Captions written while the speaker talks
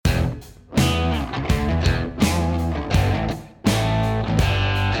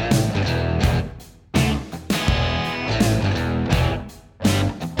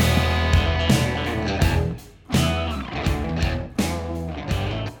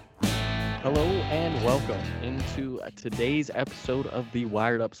Hello and welcome into today's episode of the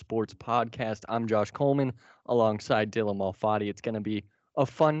Wired Up Sports Podcast. I'm Josh Coleman alongside Dylan Malfatti. It's going to be a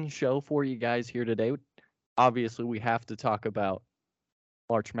fun show for you guys here today. Obviously, we have to talk about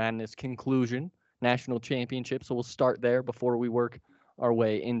March Madness conclusion, national championship. So we'll start there before we work our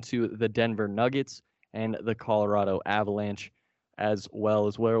way into the Denver Nuggets and the Colorado Avalanche, as well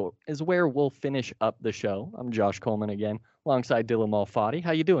as where we'll finish up the show. I'm Josh Coleman again, alongside Dylan Malfatti.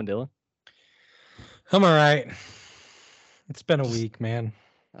 How you doing, Dylan? I'm all right. It's been a week, man.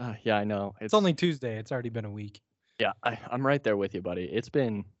 Yeah, I know. It's only Tuesday. It's already been a week. Yeah, I'm right there with you, buddy. It's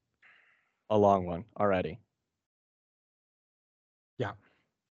been a long one already. Yeah.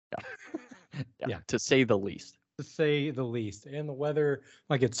 Yeah, to say the least. To say the least. And the weather,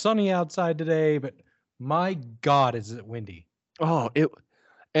 like it's sunny outside today, but my God, is it windy. Oh, it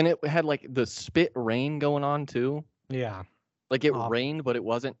had like the spit rain going on too. Yeah. Like it rained, but it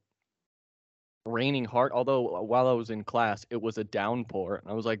wasn't raining hard. Although while I was in class, it was a downpour.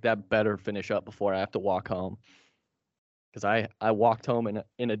 And I was like, that better finish up before I have to walk home. Because I walked home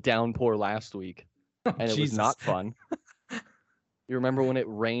in a downpour last week, and it was not fun. You remember when it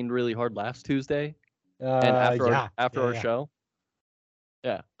rained really hard last Tuesday? And after our show?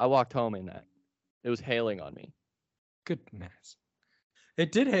 Yeah, I walked home in that. It was hailing on me. Goodness.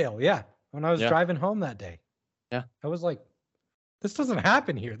 It did hail, yeah. When I was driving home that day. Yeah. I was like, this doesn't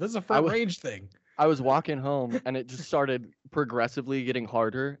happen here. This is a front range thing. I was walking home, and it just started progressively getting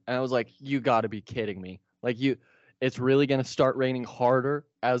harder. And I was like, you got to be kidding me. Like, it's really going to start raining harder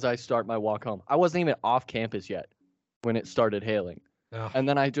as I start my walk home. I wasn't even off campus yet when it started hailing. Oh. And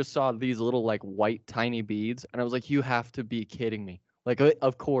then I just saw these little like white tiny beads. And I was like, you have to be kidding me. Like,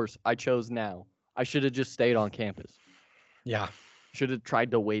 of course, I chose now. I should have just stayed on campus. Yeah. Should have tried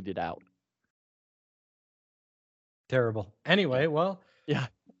to wait it out. Terrible. Anyway, well. Yeah.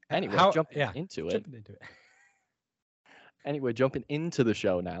 Anyway, jumping into it. Anyway, jumping into the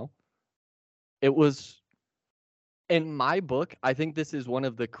show now. It was, in my book, I think this is one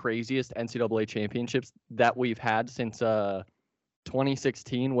of the craziest NCAA championships that we've had since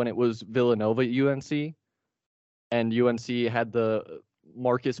 2016 when it was Villanova UNC. And UNC had the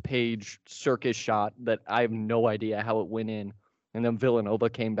Marcus Page circus shot that I have no idea how it went in. And then Villanova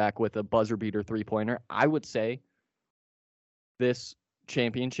came back with a buzzer beater three-pointer. I would say this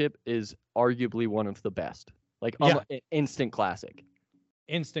championship is arguably one of the best. Like, instant classic.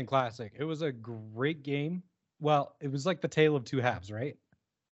 Instant classic. It was a great game. Well, it was like the tale of two halves, right?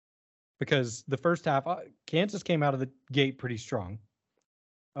 Because the first half, Kansas came out of the gate pretty strong.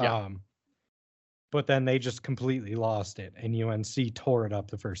 Yeah. But then they just completely lost it, and UNC tore it up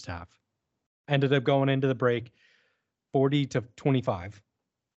the first half. Ended up going into the break 40-25.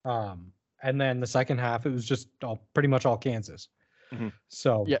 And then the second half, it was just pretty much all Kansas. Mm-hmm.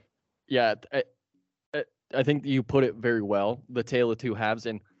 So yeah. I think you put it very well. The tale of two halves,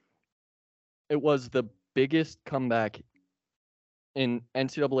 and it was the biggest comeback in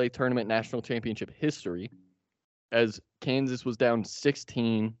NCAA tournament national championship history, as Kansas was down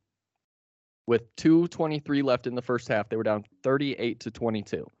 16 with 2:23 left in the first half. They were down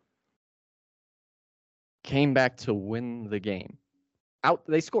 38-22. Came back to win the game.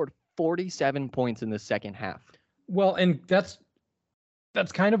 They scored 47 points in the second half. Well, and that's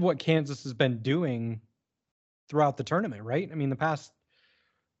kind of what Kansas has been doing throughout the tournament, right? I mean, the past,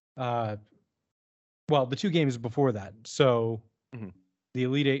 the two games before that. So the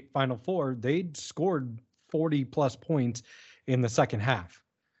Elite Eight Final Four, they'd scored 40 plus points in the second half.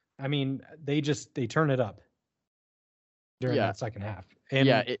 I mean, they turn it up during that second half. And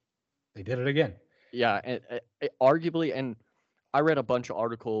they did it again. Yeah, arguably, and I read a bunch of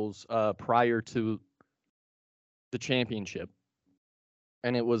articles prior to the championship,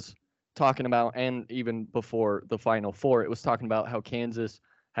 and it was talking about, and even before the Final Four, it was talking about how Kansas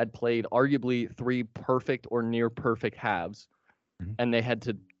had played arguably 3 perfect or near perfect halves, and they had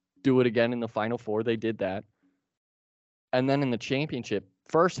to do it again in the Final Four. They did that. And then in the championship,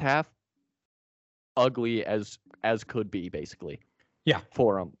 first half, ugly as could be, basically. Yeah.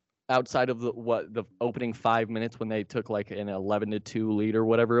 For them. Outside of the opening 5 minutes when they took like an 11-2 lead or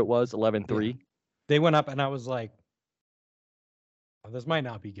whatever it was, 11-3. Yeah. They went up, and I was like, oh, this might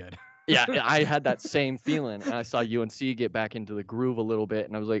not be good. Yeah, I had that same feeling. And I saw UNC get back into the groove a little bit,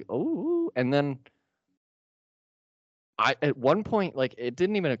 and I was like, oh. And then at one point, like, it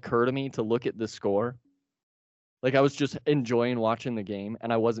didn't even occur to me to look at the score. Like, I was just enjoying watching the game,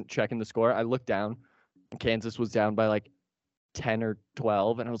 and I wasn't checking the score. I looked down, and Kansas was down by like 10 or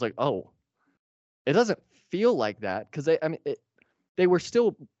 12, and I was like, oh, it doesn't feel like that, because they were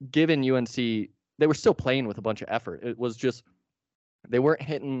still giving UNC, they were still playing with a bunch of effort. It was just they weren't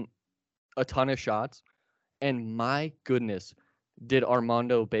hitting a ton of shots. And my goodness, did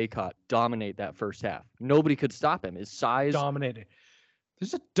Armando Bacot dominate that first half. Nobody could stop him. His size. Dominated.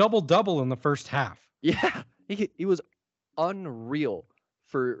 There's a double-double in the first half. Yeah, he was unreal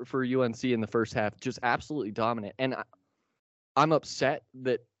for UNC in the first half. Just absolutely dominant. And I'm upset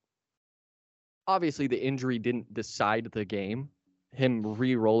that obviously the injury didn't decide the game, him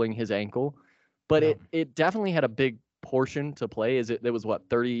re-rolling his ankle, but it definitely had a big portion to play. There was what,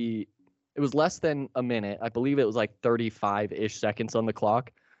 30, it was less than a minute. I believe it was like 35-ish seconds on the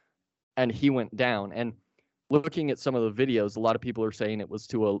clock, and he went down. And looking at some of the videos, a lot of people are saying it was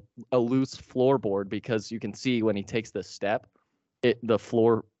to a loose floorboard, because you can see when he takes the step, the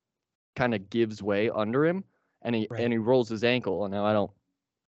floor kind of gives way under him, and he rolls his ankle. And now I don't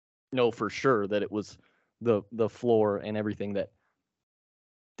know for sure that it was the floor and everything that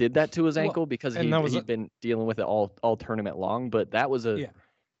did that to his ankle, because he'd been dealing with it all tournament long. But that was a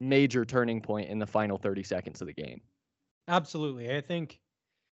major turning point in the final 30 seconds of the game. Absolutely. I think,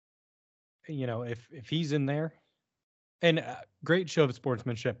 if he's in there, and great show of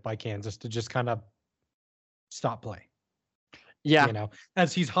sportsmanship by Kansas to just kind of stop play. Yeah.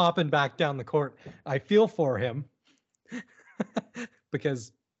 As he's hopping back down the court, I feel for him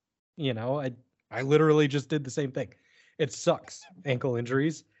because, I literally just did the same thing. It sucks, ankle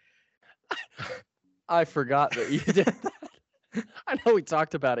injuries. I forgot that you did that. I know we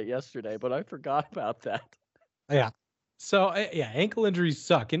talked about it yesterday, but I forgot about that. Yeah. So, ankle injuries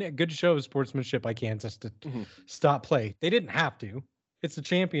suck. And a good show of sportsmanship by Kansas to stop play. They didn't have to. It's a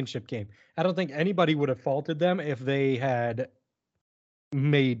championship game. I don't think anybody would have faulted them if they had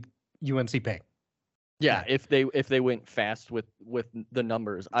made UNC pay. Yeah, if they went fast with the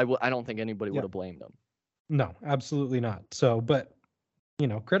numbers, I don't think anybody would have blamed them. No, absolutely not. So, but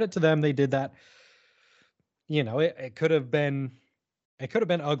credit to them, they did that. It could have been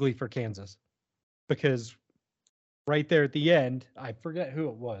ugly for Kansas, because right there at the end, I forget who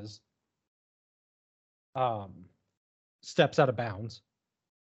it was. Steps out of bounds.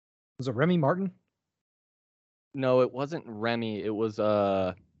 Was it Remy Martin? No, it wasn't Remy. It was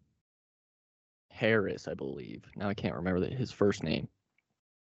Harris, I believe. Now I can't remember his first name.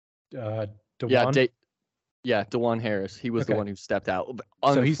 DeJuan? DeJuan Harris. He was the one who stepped out.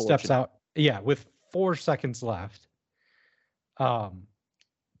 So he steps out, with 4 seconds left,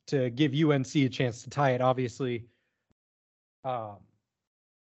 to give UNC a chance to tie it. Obviously,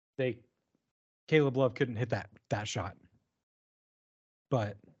 Caleb Love couldn't hit that shot,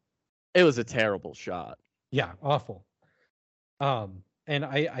 but it was a terrible shot. Yeah, awful. And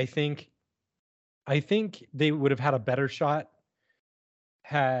I think they would have had a better shot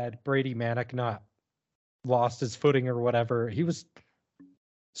had Brady Manick not lost his footing or whatever. He was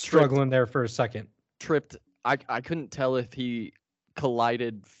struggling there for a second. Tripped. I couldn't tell if he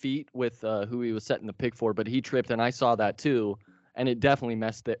collided feet with who he was setting the pick for, but he tripped, and I saw that too, and it definitely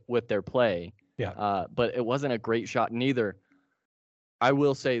messed it with their play. Yeah. But it wasn't a great shot neither. I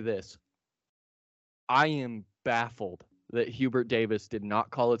will say this. I am baffled that Hubert Davis did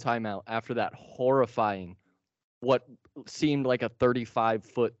not call a timeout after that horrifying, what seemed like a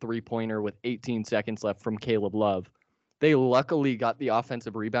 35-foot three-pointer with 18 seconds left from Caleb Love. They luckily got the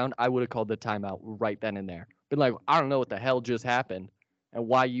offensive rebound. I would have called the timeout right then and there. Been like, I don't know what the hell just happened and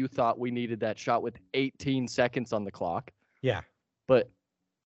why you thought we needed that shot with 18 seconds on the clock. Yeah. But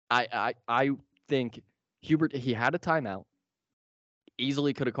I think Hubert, he had a timeout.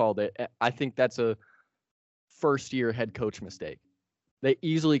 Easily could have called it. I think that's a first-year head coach mistake. They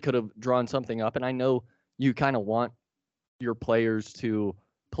easily could have drawn something up, and I know you kind of want your players to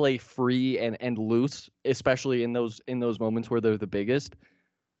play free and loose, especially in those moments where they're the biggest.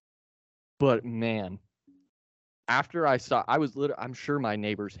 But man, after I'm sure my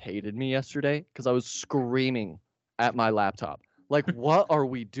neighbors hated me yesterday because I was screaming at my laptop. Like, what are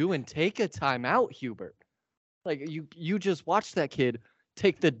we doing? Take a timeout, Hubert. Like, you just watched that kid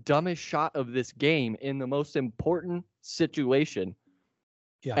take the dumbest shot of this game in the most important situation.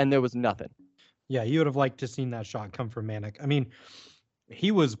 Yeah. And there was nothing. Yeah, you would have liked to seen that shot come from Manick. I mean,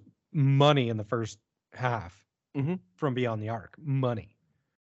 he was money in the first half from beyond the arc. Money.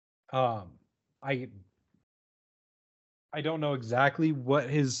 I don't know exactly what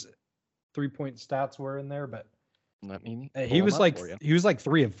his 3-point stats were in there, but he was like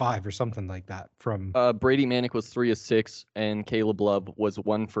 3 of 5 or something like that from Brady Manick was 3 of 6 and Caleb Love was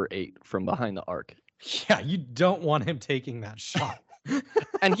 1 for 8 from behind the arc. Yeah, you don't want him taking that shot.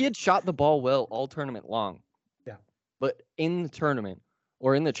 And he had shot the ball well all tournament long. Yeah. But in the tournament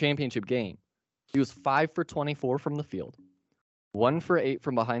or in the championship game, he was 5 for 24 from the field, 1 for 8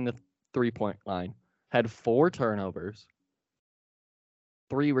 from behind the 3-point line, had 4 turnovers,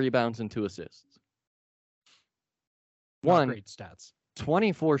 3 rebounds, and 2 assists. Not great stats.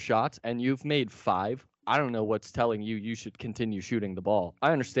 24 shots, and you've made 5. I don't know what's telling you should continue shooting the ball.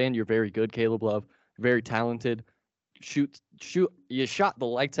 I understand you're very good, Caleb Love, very talented. Shoot. You shot the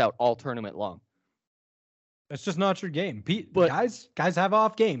lights out all tournament long. That's just not your game. But guys have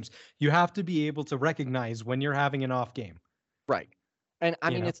off games. You have to be able to recognize when you're having an off game. Right. And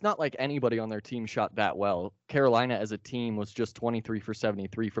I mean, it's not like anybody on their team shot that well. Carolina as a team was just 23 for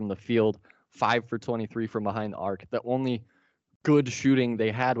 73 from the field, 5 for 23 from behind the arc. The only good shooting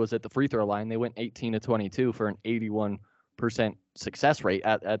they had was at the free throw line. They went 18 to 22 for an 81% success rate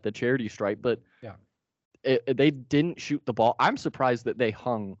at the charity stripe. But yeah, they didn't shoot the ball. I'm surprised that they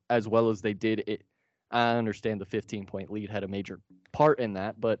hung as well as they did. I understand the 15-point lead had a major part in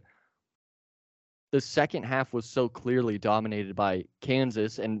that, but the second half was so clearly dominated by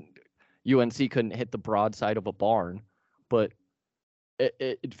Kansas, and UNC couldn't hit the broadside of a barn. But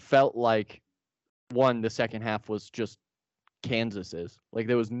it felt like, the second half was just Kansas's. Like,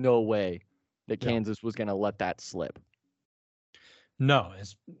 there was no way that Kansas was going to let that slip. No,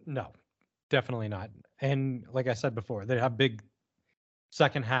 definitely not. And like I said before, they have big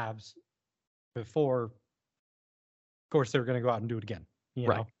second halves before, of course, they were going to go out and do it again. You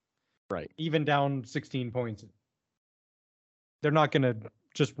know? Right. Even down 16 points, they're not going to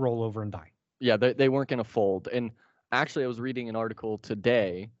just roll over and die. Yeah, they weren't going to fold. And actually, I was reading an article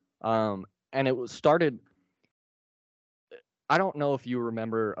today, and it was started. I don't know if you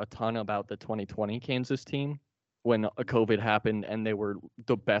remember a ton about the 2020 Kansas team when COVID happened and they were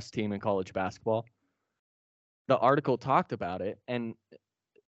the best team in college basketball. The article talked about it, and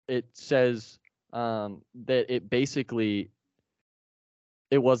it says that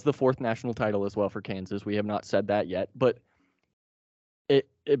it was the 4th national title as well for Kansas. We have not said that yet, but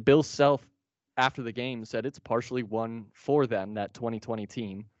Bill Self after the game said it's partially won for them, that 2020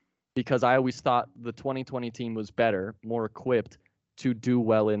 team, because I always thought the 2020 team was better, more equipped to do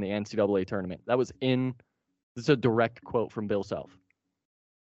well in the NCAA tournament. This is a direct quote from Bill Self.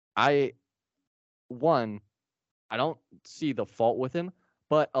 I don't see the fault with him,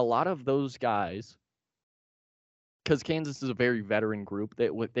 but a lot of those guys, because Kansas is a very veteran group, they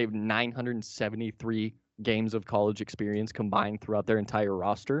have 973 games of college experience combined throughout their entire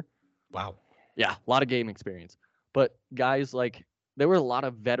roster. Wow. Yeah, a lot of game experience. But guys, like, there were a lot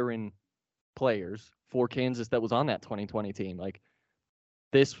of veteran players for Kansas that was on that 2020 team. Like,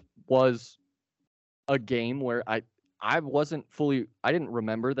 this was a game where I didn't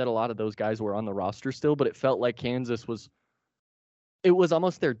remember that a lot of those guys were on the roster still, but it felt like Kansas was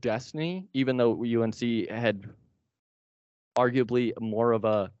almost their destiny, even though UNC had arguably more of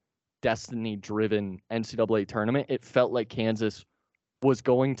a destiny-driven NCAA tournament. It felt like Kansas was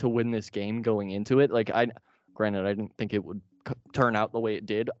going to win this game going into it. Like, granted, I didn't think it would turn out the way it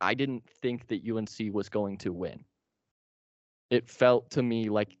did. I didn't think that UNC was going to win. It felt to me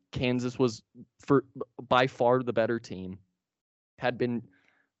like Kansas was by far the better team.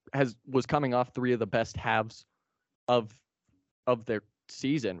 Was coming off 3 of the best halves of their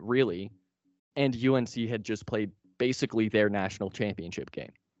season, really, and UNC had just played basically their national championship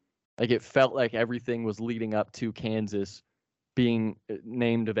game. Like, it felt like everything was leading up to Kansas being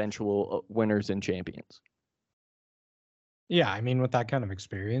named eventual winners and champions. Yeah, I mean, with that kind of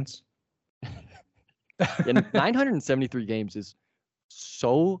experience. And 973 games is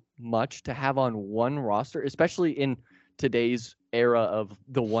so much to have on one roster, especially in today's era of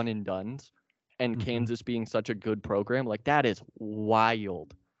the one and dones and Kansas being such a good program. Like, that is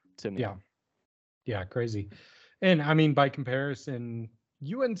wild to me. Yeah, crazy. And I mean, by comparison,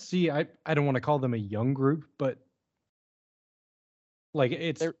 UNC, I don't want to call them a young group, but like,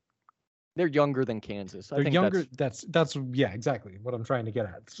 they're younger than Kansas. They're younger. That's exactly what I'm trying to get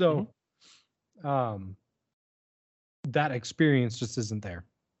at. So, that experience just isn't there.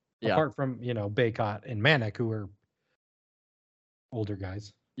 Yeah. Apart from, Baycott and Manic, who are older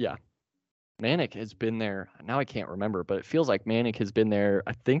guys. Yeah. Manic has been there. Now I can't remember, but it feels like Manic has been there.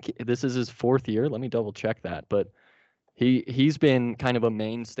 I think this is his 4th year. Let me double check that. But he's been kind of a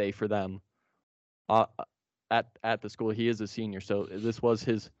mainstay for them at the school. He is a senior, so this was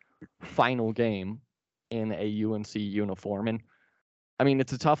his final game in a UNC uniform. And I mean,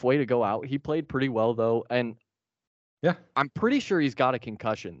 it's a tough way to go out. He played pretty well, though. And yeah, I'm pretty sure he's got a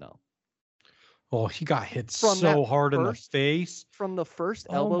concussion, though. Oh, he got hit so hard in the face. From the first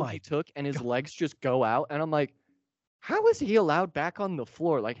elbow he took, and his legs just go out. And I'm like, how is he allowed back on the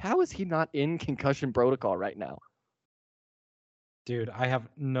floor? Like, how is he not in concussion protocol right now? Dude, I have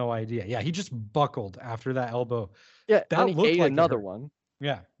no idea. Yeah, he just buckled after that elbow. Yeah, that looked like another one.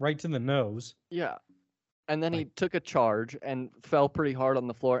 Yeah, right to the nose. Yeah. And then he took a charge and fell pretty hard on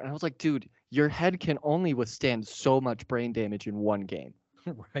the floor. And I was like, dude, your head can only withstand so much brain damage in one game.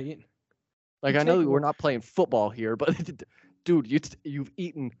 Right. Like, I know we're not playing football here, but dude, you've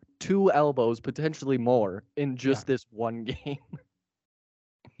eaten 2 elbows, potentially more, in just this one game.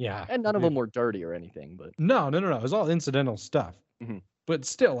 Yeah. And none of them were dirty or anything, but no. It was all incidental stuff. Mm-hmm. But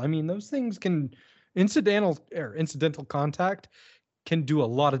still, I mean, those things incidental contact can do a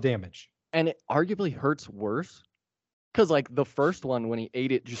lot of damage. And it arguably hurts worse. Because, like, the first one, when he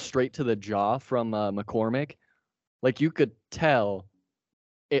ate it just straight to the jaw from McCormick, like, you could tell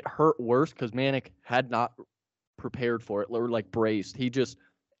it hurt worse because Manic had not prepared for it or, like, braced. He just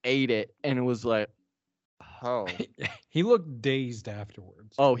ate it and it was like, oh. He looked dazed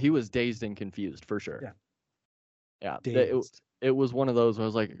afterwards. Oh, he was dazed and confused, for sure. Yeah. It was one of those where I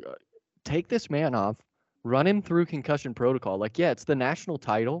was like, take this man off, run him through concussion protocol. Like, yeah, it's the national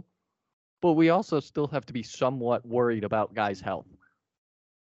title, but we also still have to be somewhat worried about guys' health.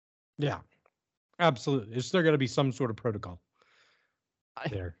 Yeah, absolutely. There's still got to be some sort of protocol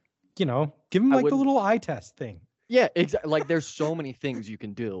there. You know, give him like the little eye test thing. Yeah, exactly. Like, there's so many things you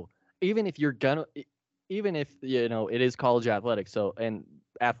can do. Even if, you know, it is college athletics, so, and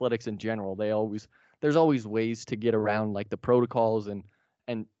athletics in general, there's always ways to get around, like, the protocols and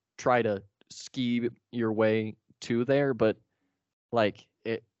try to ski your way to there. But, like,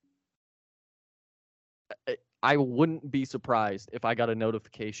 I wouldn't be surprised if I got a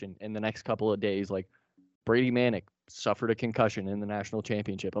notification in the next couple of days, like, Brady Manic suffered a concussion in the national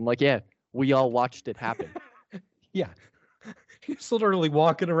championship. I'm like, yeah, we all watched it happen. Yeah. He's literally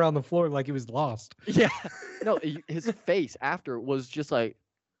walking around the floor like he was lost. Yeah. No, his face after was just like,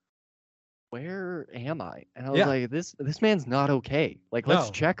 where am I? And I was like, this man's not okay. Like, let's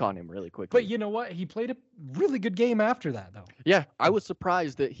check on him really quickly. But you know what? He played a really good game after that, though. Yeah, I was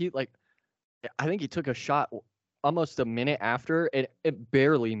surprised that I think he took a shot almost a minute after, and it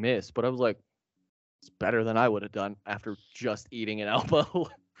barely missed. But I was like, it's better than I would have done after just eating an elbow.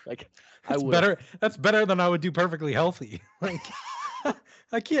 Like, That's better than I would do perfectly healthy. Like,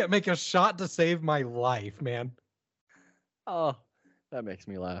 I can't make a shot to save my life, man. Oh, that makes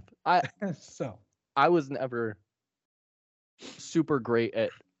me laugh. I was never super great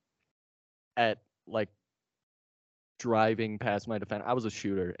at like driving past my defense. I was a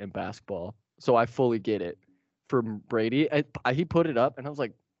shooter in basketball, so I fully get it. From Brady, he put it up, and I was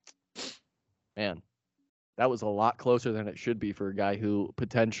like, man, that was a lot closer than it should be for a guy who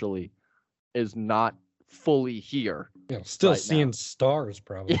potentially is not fully here. Yeah, still seeing stars,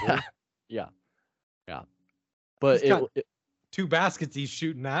 probably. Yeah. But it 2 baskets he's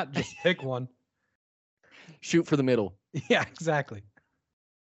shooting at. Just pick one. Shoot for the middle. Yeah, exactly.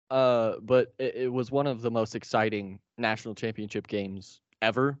 But it was one of the most exciting national championship games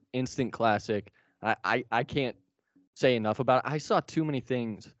ever. Instant classic. I can't say enough about it. I saw too many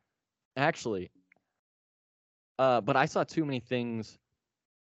things, actually. But I saw too many things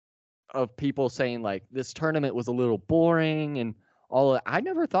of people saying, like, this tournament was a little boring and all of that. I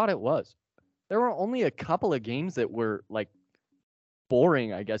never thought it was. There were only a couple of games that were, like,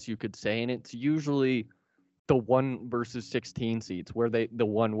 boring, I guess you could say, and it's usually the 1 versus 16 seeds where the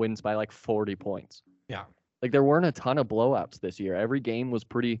one wins by like 40 points. Yeah. Like, there weren't a ton of blowouts this year. Every game was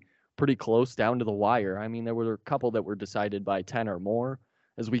pretty close down to the wire. I mean, there were a couple that were decided by 10 or more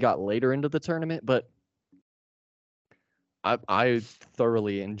as we got later into the tournament, but I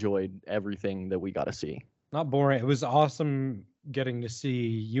thoroughly enjoyed everything that we got to see. Not boring. It was awesome getting to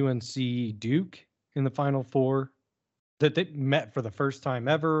see UNC Duke in the Final Four. That they met for the first time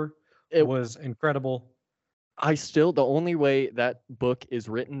ever. It was incredible. The only way that book is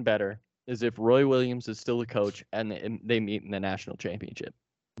written better is if Roy Williams is still a coach and they meet in the national championship.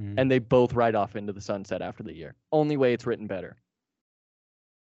 Mm-hmm. And they both ride off into the sunset after the year. Only way it's written better.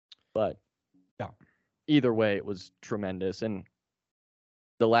 But yeah, either way, it was tremendous. And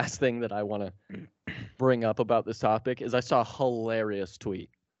the last thing that I want to bring up about this topic is I saw a hilarious tweet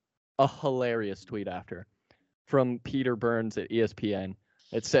after from Peter Burns at ESPN.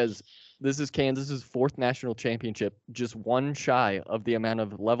 It says, this is Kansas's 4th national championship, just one shy of the amount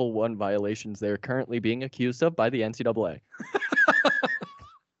of level 1 violations they're currently being accused of by the NCAA.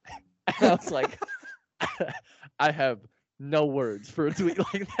 And I was like, I have no words for a tweet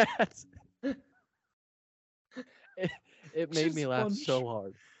like that. It made me laugh so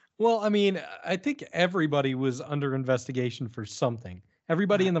hard. Well, I mean, I think everybody was under investigation for something.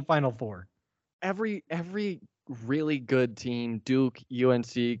 Everybody in the Final Four. Every really good team, Duke,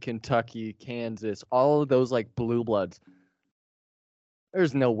 UNC, Kentucky, Kansas, all of those like blue bloods.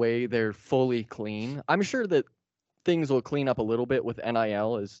 There's no way they're fully clean. I'm sure that things will clean up a little bit with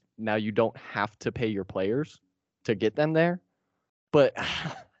NIL is now you don't have to pay your players to get them there. But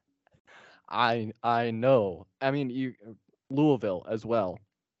I know. I mean, Louisville as well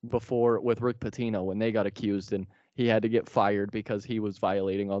before with Rick Pitino when they got accused and he had to get fired because he was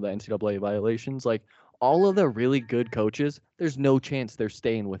violating all the NCAA violations. Like all of the really good coaches, there's no chance they're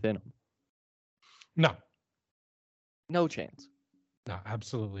staying within them. No chance. No,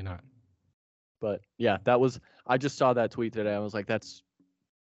 absolutely not. But yeah, I just saw that tweet today. I was like, that's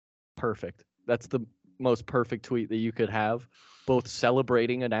perfect. That's the most perfect tweet that you could have, both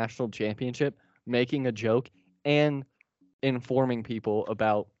celebrating a national championship, making a joke, and informing people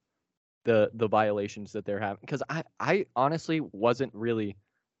about the violations that they're having. Because I honestly wasn't really,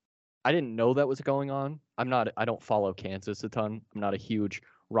 I didn't know that was going on. I don't follow Kansas a ton. I'm not a huge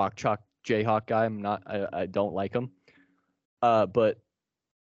Rock Chalk Jayhawk guy. I don't like them. But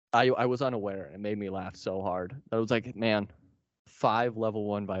I was unaware, and it made me laugh so hard. I was like, man, 5 level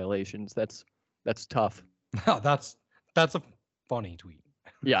 1 violations. That's tough. that's a funny tweet.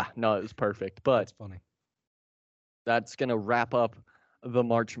 Yeah, no, it was perfect. But that's funny. That's gonna wrap up the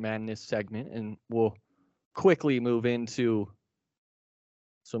March Madness segment, and we'll quickly move into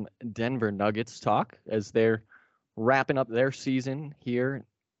some Denver Nuggets talk as they're wrapping up their season here.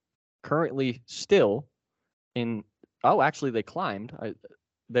 Currently, still in. Oh, actually, they climbed.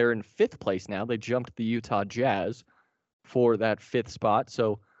 They're in 5th place now. They jumped the Utah Jazz for that 5th spot.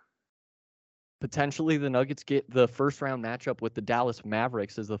 So potentially the Nuggets get the first round matchup with the Dallas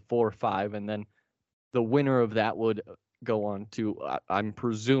Mavericks as the 4-5, and then the winner of that would go on to, I'm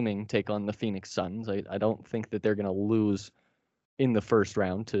presuming, take on the Phoenix Suns. I don't think that they're going to lose in the first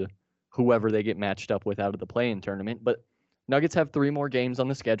round to whoever they get matched up with out of the play-in tournament. But Nuggets have 3 more games on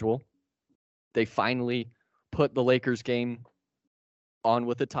the schedule. They finally put the Lakers game on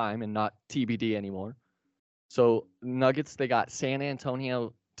with the time and not TBD anymore. So Nuggets, they got San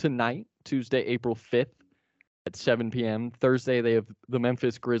Antonio tonight, Tuesday, April 5th at 7 p.m. Thursday, they have the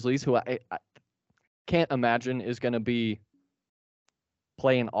Memphis Grizzlies, who I can't imagine is going to be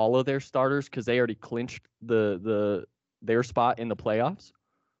playing all of their starters because they already clinched their spot in the playoffs.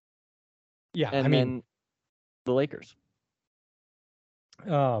 Yeah, and then the Lakers.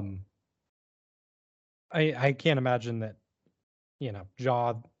 I can't imagine that,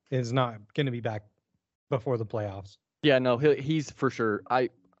 Ja is not going to be back before the playoffs. Yeah, no, he's for sure.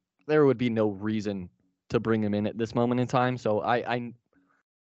 There would be no reason to bring him in at this moment in time. So I'm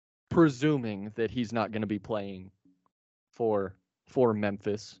presuming that he's not going to be playing for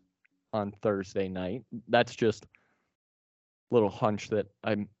Memphis on Thursday night. That's just a little hunch that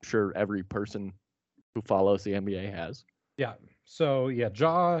I'm sure every person who follows the NBA has. Yeah. So yeah,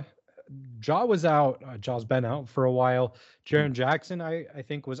 Ja was out. Ja's been out for a while. Jaren Jackson, I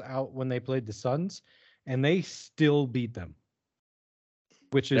think, was out when they played the Suns, and they still beat them.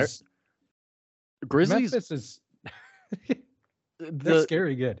 Which is Grizzlies. Memphis is they're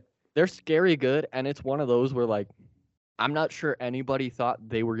scary good. They're scary good, and it's one of those where, like, I'm not sure anybody thought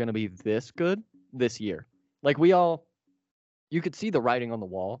they were going to be this good this year. Like, you could see the writing on the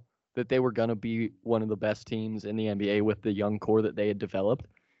wall that they were going to be one of the best teams in the NBA with the young core that they had developed.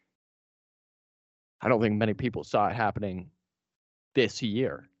 I don't think many people saw it happening this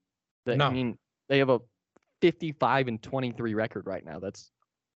year. No. I mean, they have a 55-23 record right now. That's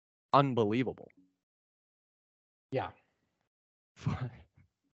unbelievable. Yeah.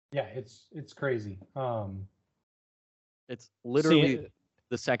 Yeah, it's crazy. It's literally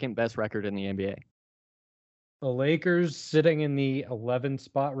the second best record in the NBA. The Lakers sitting in the 11th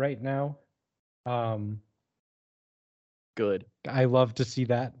spot right now. Good. I love to see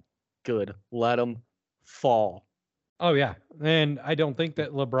that. Good. Let them fall. Oh yeah, and I don't think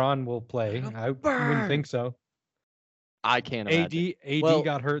that LeBron will play. I wouldn't think so. I can't imagine. AD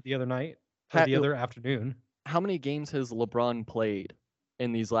got hurt the other night or the other afternoon. How many games has LeBron played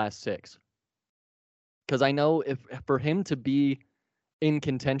in these last 6? Because I know if for him to be in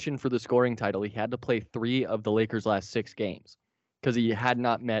contention for the scoring title, he had to play 3 of the Lakers' last 6 games because he had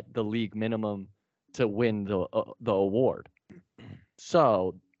not met the league minimum to win the award.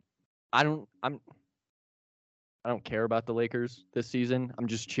 So I don't care about the Lakers this season. I'm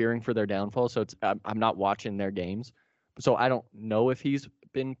just cheering for their downfall. So I'm not watching their games. So I don't know if he's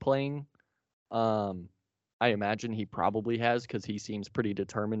been playing. I imagine he probably has because he seems pretty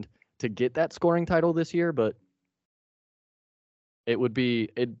determined to get that scoring title this year. But I'd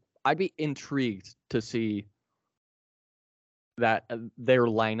be intrigued to see that their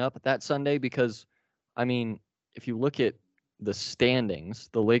lineup that Sunday because, I mean, if you look at the standings,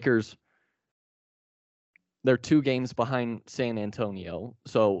 the Lakers, they're 2 games behind San Antonio.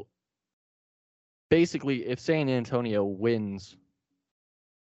 So basically, if San Antonio wins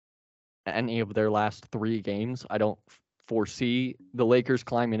any of their last 3 games, I don't foresee the Lakers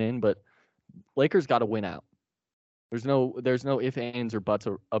climbing in, but Lakers got to win out. There's no ifs, ands, or buts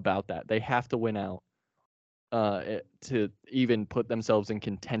about that. They have to win out to even put themselves in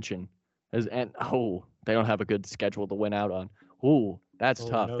contention. They don't have a good schedule to win out on. Ooh, that's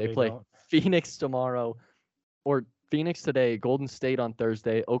tough. No, they play don't. Phoenix tomorrow, or Phoenix today, Golden State on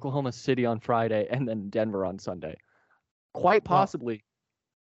Thursday, Oklahoma City on Friday, and then Denver on Sunday. Quite possibly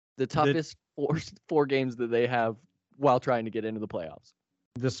the toughest four games that they have while trying to get into the playoffs.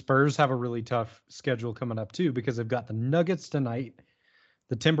 The Spurs have a really tough schedule coming up too, because they've got the Nuggets tonight,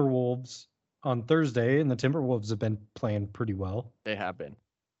 the Timberwolves on Thursday, and the Timberwolves have been playing pretty well. They have been.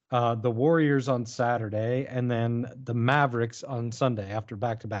 The Warriors on Saturday, and then the Mavericks on Sunday after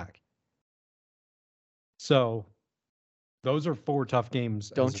back-to-back. So those are 4 tough games.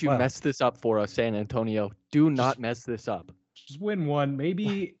 Don't you mess this up for us, San Antonio. Do not mess this up. Just win one.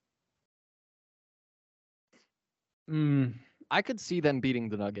 Maybe. I could see them beating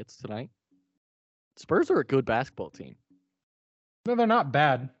the Nuggets tonight. Spurs are a good basketball team. No, they're not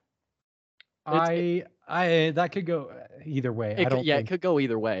bad. That could go either way. It could go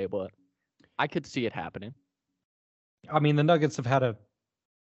either way, but I could see it happening. I mean, the Nuggets have had a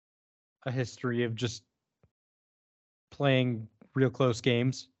history of just playing real close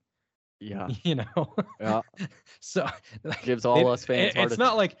games. Yeah. You know? Yeah. So gives all us fans it's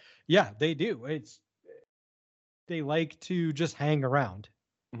not like, yeah, they do. They like to just hang around.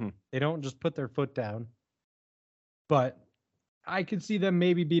 Mm-hmm. They don't just put their foot down. But I could see them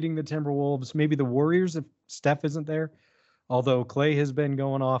maybe beating the Timberwolves, maybe the Warriors if Steph isn't there. Although Clay has been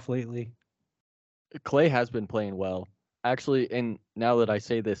going off lately. Clay has been playing well. Actually, and now that I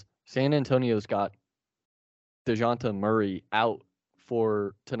say this, San Antonio's got DeJounte Murray out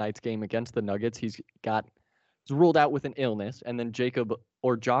for tonight's game against the Nuggets. He's ruled out with an illness. And then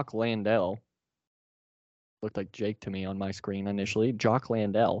Jock Landale, looked like Jake to me on my screen initially. Jock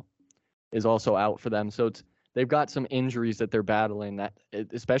Landale is also out for them. So they've got some injuries that they're battling, that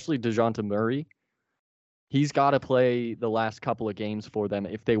especially DeJounte Murray. He's got to play the last couple of games for them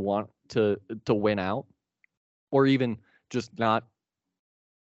if they want to win out, or even just not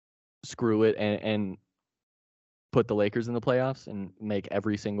screw it and put the Lakers in the playoffs and make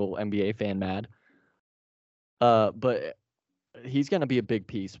every single NBA fan mad. But he's going to be a big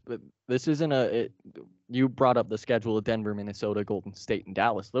piece. But this isn't you brought up the schedule of Denver, Minnesota, Golden State, and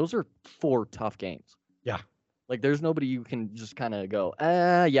Dallas. Those are 4 tough games. Yeah. Like, there's nobody you can just kind of go,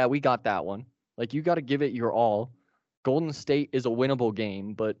 yeah, we got that one. Like, you got to give it your all. Golden State is a winnable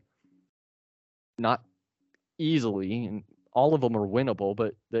game, but not easily. And all of them are winnable,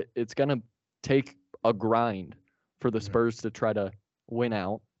 but it's going to take a grind for the Spurs to try to win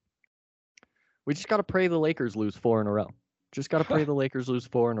out. We just got to pray the Lakers lose 4 in a row. Just got to pray the Lakers lose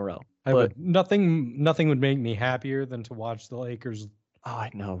 4 in a row. But nothing would make me happier than to watch the Lakers. Oh,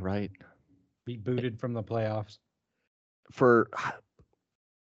 I know, right? Be booted from the playoffs.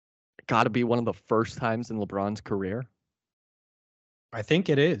 Got to be one of the first times in LeBron's career. I think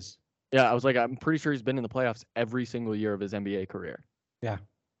it is. Yeah, I'm pretty sure he's been in the playoffs every single year of his NBA career. Yeah,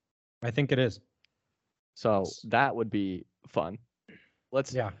 I think it is. So that would be fun.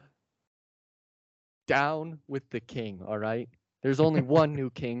 Down with the king, all right? There's only one new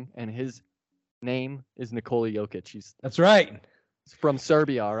king, and his name is Nikola Jokic. That's right. He's from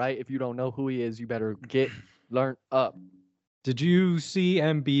Serbia, all right? If you don't know who he is, you better learn up. Did you see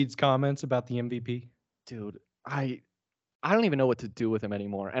Embiid's comments about the MVP? Dude, I don't even know what to do with him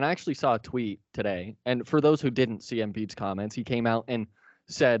anymore. And I actually saw a tweet today. And for those who didn't see Embiid's comments, he came out and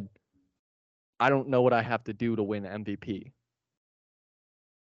said, I don't know what I have to do to win MVP.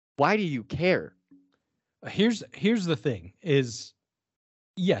 Why do you care? Here's the thing is,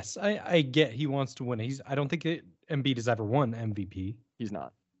 yes, I get he wants to win. I don't think Embiid has ever won MVP. He's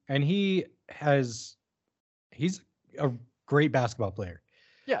not. And he's a great basketball player.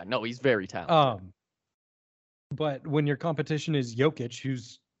 Yeah, no, he's very talented. But when your competition is Jokic,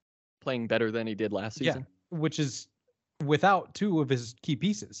 who's playing better than he did last season, which is without 2 of his key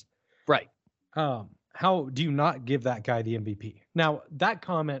pieces. Right. How do you not give that guy the MVP? Now, that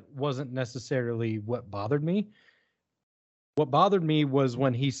comment wasn't necessarily what bothered me. What bothered me was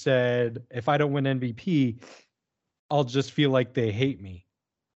when he said, if I don't win MVP, I'll just feel like they hate me.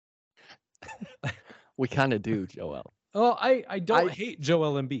 We kind of do, Joel. Oh, I don't hate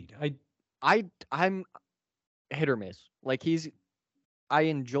Joel Embiid. I'm hit or miss. Like, I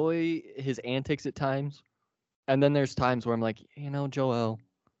enjoy his antics at times. And then there's times where I'm like, Joel,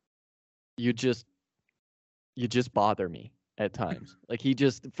 you just bother me. at times. Like he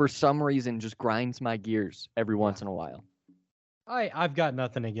just, for some reason, just grinds my gears every once in a while. I've got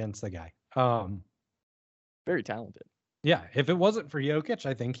nothing against the guy. Very talented. Yeah, if it wasn't for Jokic,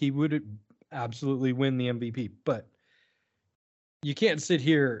 I think he would absolutely win the MVP. But you can't sit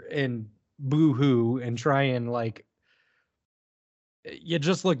here and boo-hoo and try and like, you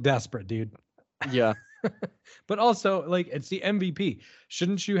just look desperate, dude. Yeah. But also, like, it's the MVP.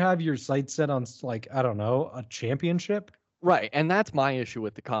 Shouldn't you have your sights set on, like, I don't know, a championship? Right. And that's my issue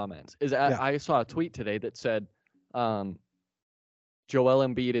with the comments is Yeah. I saw a tweet today that said, Joel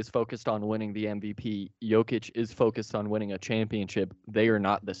Embiid is focused on winning the MVP. Jokic is focused on winning a championship. They are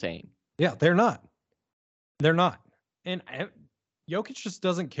not the same. Yeah, they're not. They're not. And Jokic just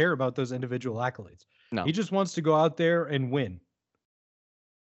doesn't care about those individual accolades. No. He just wants to go out there and win.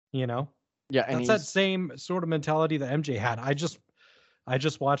 You know? Yeah, and that's that same sort of mentality that MJ had. I just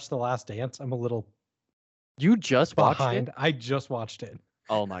watched The Last Dance. I'm a little You just watched behind. it? I just watched it.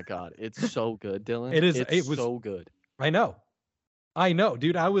 Oh my God. It's so good, Dylan. It was so good. I know,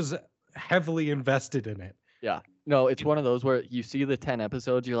 dude. I was heavily invested in it. Yeah. No, it's one of those where you see the 10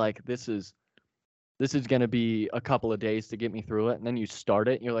 episodes, you're like, this is going to be a couple of days to get me through it. And then you start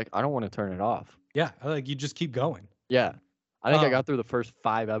it, and you're like, I don't want to turn it off. Yeah. Like, you just keep going. Yeah. I think I got through the first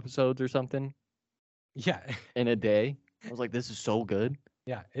 5 episodes or something. Yeah. In a day. I was like, this is so good.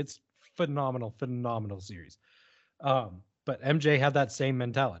 Yeah. It's phenomenal series. But MJ had that same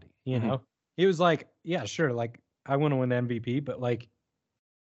mentality, you know? He was like, yeah, sure. Like, I want to win MVP, but like,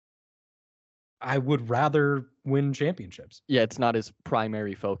 I would rather win championships. Yeah, it's not his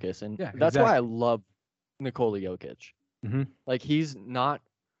primary focus. And yeah, that's why I love Nikola Jokic. Mm-hmm. Like, he's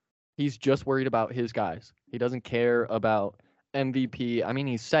just worried about his guys. He doesn't care about MVP. I mean,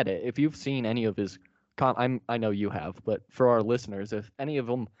 he said it. If you've seen any of his I know you have, but for our listeners, if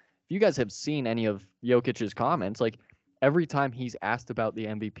you guys have seen any of Jokic's comments, like every time he's asked about the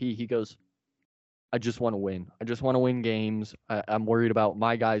MVP, he goes, I just want to win. I just want to win games. I'm worried about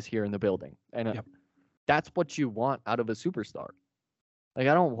my guys here in the building. And that's what you want out of a superstar. Like,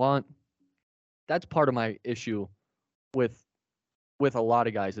 that's part of my issue with a lot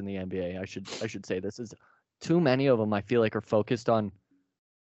of guys in the NBA. I should say this is too many of them I feel like are focused on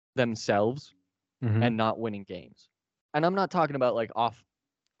themselves and not winning games. And I'm not talking about like off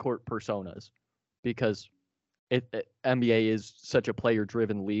court personas, because NBA is such a player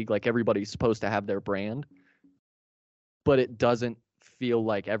driven league. Like, everybody's supposed to have their brand, but it doesn't feel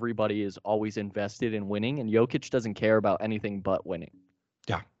like everybody is always invested in winning. And Jokic doesn't care about anything but winning.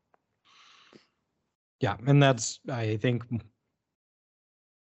 Yeah. Yeah. And I think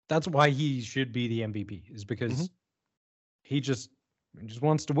that's why he should be the MVP, is because he just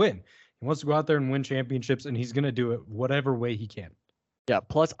wants to win. He wants to go out there and win championships, and he's going to do it whatever way he can. Yeah.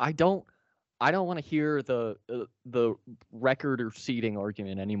 Plus, I don't want to hear the record or seeding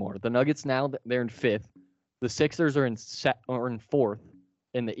argument anymore. The Nuggets now, they're in 5th. The Sixers are in 4th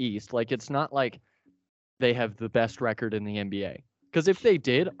in the East. Like, it's not like they have the best record in the NBA. Because if they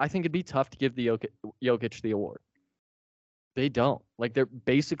did, I think it'd be tough to give the Jokic the award. They don't. Like,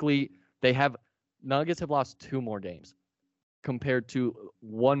 Nuggets have lost 2 more games compared to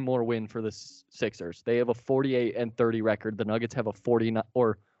 1 more win for the Sixers. They have a 48-30 record. The Nuggets have a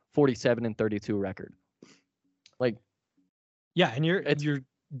 47-32 record. Like, yeah, and you're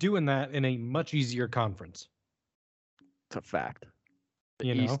doing that in a much easier conference. It's a fact. The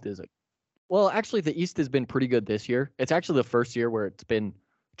East is well, actually, the East has been pretty good this year. It's actually the first year where it's been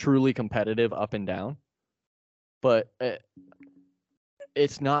truly competitive up and down. But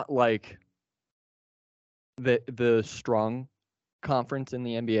it's not like the strong conference in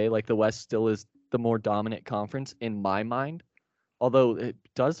the NBA. Like, the West still is the more dominant conference in my mind. Although it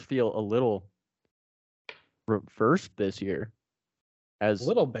does feel a little reversed this year. A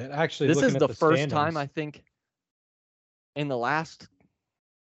little bit, actually. This is the first time, I think, in the last,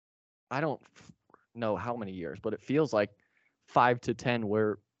 I don't know how many years, but it feels like 5 to 10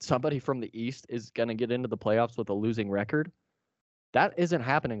 where somebody from the East is going to get into the playoffs with a losing record. That isn't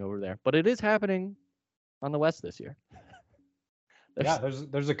happening over there, but it is happening on the West this year.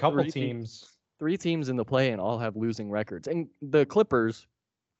 There's a couple teams. 3 teams in the play and all have losing records. And the Clippers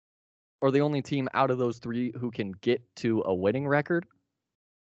are the only team out of those 3 who can get to a winning record,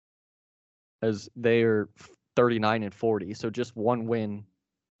 as they are 39-40. So just 1 win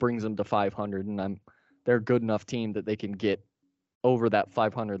brings them to 500, and they're a good enough team that they can get over that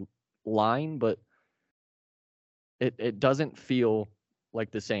 500 line, but it doesn't feel like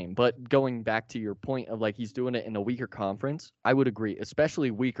the same. But going back to your point of like he's doing it in a weaker conference, I would agree,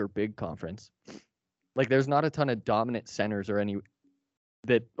 especially weaker big conference. Like, there's not a ton of dominant centers or any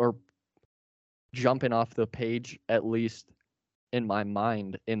that are jumping off the page, at least in my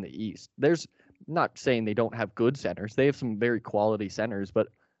mind in the East. There's not saying they don't have good centers. They have some very quality centers, but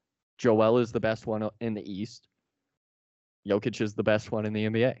Joel is the best one in the East. Jokic is the best one in the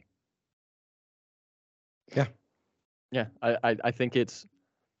NBA. Yeah. Yeah, I think it's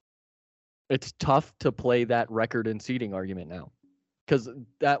tough to play that record and seeding argument now, because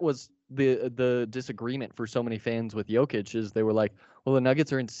that was the disagreement for so many fans with Jokic is they were like, well, the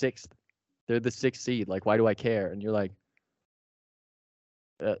Nuggets are in 6th. They're the 6th seed. Like, why do I care? And you're like,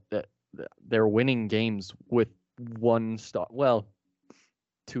 they're winning games with 1 star. Well,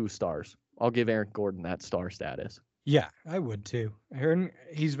 2 stars. I'll give Eric Gordon that star status. Yeah, I would too. Aaron,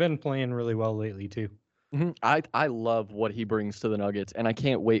 he's been playing really well lately too. Mm-hmm. I love what he brings to the Nuggets, and I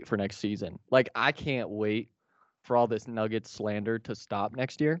can't wait for next season. Like, I can't wait for all this Nuggets slander to stop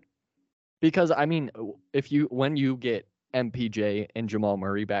next year. Because, I mean, when you get MPJ and Jamal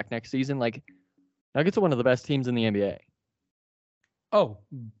Murray back next season, like, Nuggets are one of the best teams in the NBA. Oh,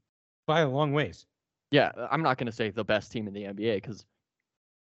 by a long ways. Yeah, I'm not going to say the best team in the NBA because,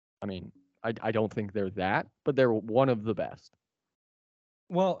 I mean, I don't think they're that, but they're one of the best.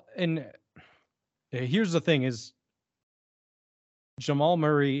 Well, and here's the thing is Jamal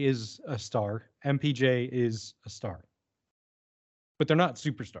Murray is a star. MPJ is a star. But they're not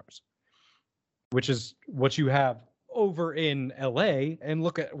superstars, which is what you have over in LA. And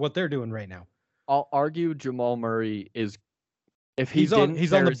look at what they're doing right now. I'll argue Jamal Murray is, if he he's didn't on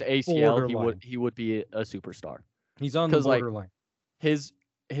tear the his ACL, borderline. he would be a superstar. He's on the borderline. Like,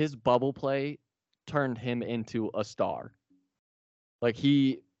 his bubble play turned him into a star. Like,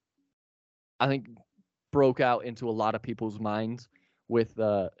 I think, broke out into a lot of people's minds with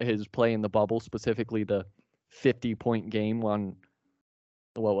his play in the bubble, specifically the 50-point game on,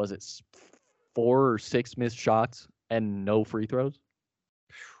 what was it, 4 or 6 missed shots and no free throws.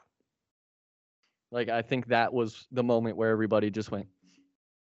 Like, I think that was the moment where everybody just went,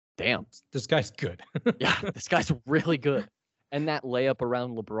 damn, this guy's good. Yeah, this guy's really good. And that layup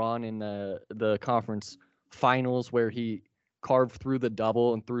around LeBron in the conference finals where he carved through the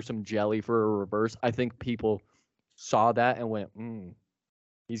double and threw some jelly for a reverse, I think people saw that and went,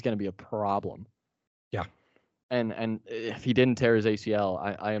 he's going to be a problem. Yeah. And if he didn't tear his ACL,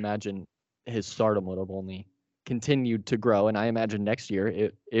 I imagine his stardom would have only continued to grow. And I imagine next year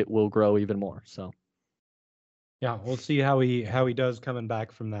it will grow even more. So, yeah, we'll see how he does coming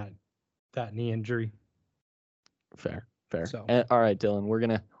back from that knee injury. Fair. So, all right, Dylan, we're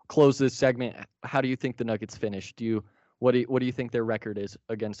gonna close this segment. How do you think the Nuggets finish? What do you think their record is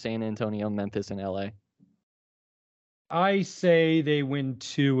against San Antonio, Memphis, and LA? I say they win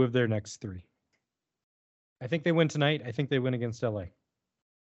 2 of their next 3. I think they win tonight. I think they win against LA.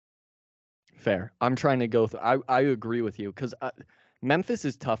 Fair. I'm trying to go through. I agree with you because Memphis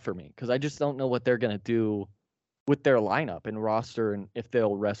is tough for me because I just don't know what they're gonna do with their lineup and roster and if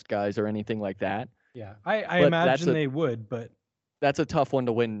they'll rest guys or anything like that. Yeah, I imagine they would, but that's a tough one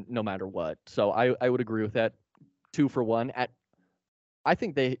to win no matter what. So I would agree with that. 2 for 1. I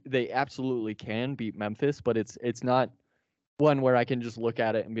think they absolutely can beat Memphis, but it's not one where I can just look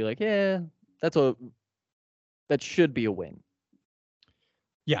at it and be like, yeah, that should be a win.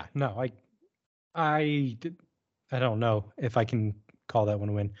 Yeah, no, I don't know if I can call that one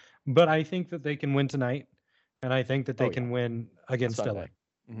a win, but I think that they can win tonight, and I think that they can win against LA.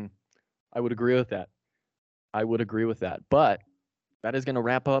 Mm-hmm. I would agree with that. But that is going to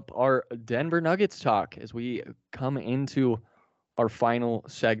wrap up our Denver Nuggets talk as we come into our final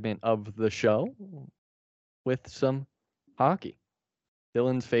segment of the show with some hockey.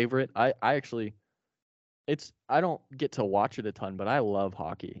 Dylan's favorite. I don't get to watch it a ton, but I love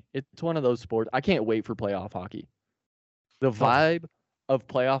hockey. It's one of those sports. I can't wait for playoff hockey. The vibe of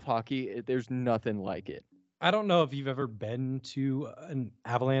playoff hockey, there's nothing like it. I don't know if you've ever been to an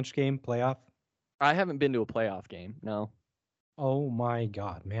Avalanche game, playoff. I haven't been to a playoff game, no. Oh my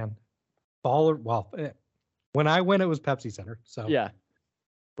God, man. When I went, it was Pepsi Center. So yeah,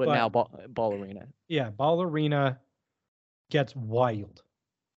 but now Ball Arena. Yeah, Ball Arena gets wild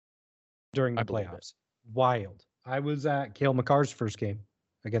during the playoffs. Wild. I was at Cale Makar's first game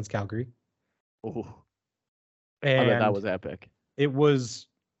against Calgary. Oh, and I bet that was epic. It was,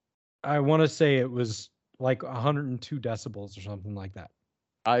 I want to say it was like 102 decibels or something like that.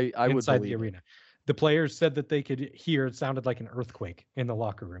 I would inside the arena. The players said that they could hear it sounded like an earthquake in the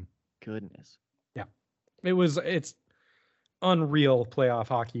locker room. Goodness. Yeah. It's unreal playoff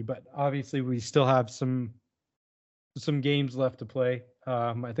hockey, but obviously we still have some games left to play.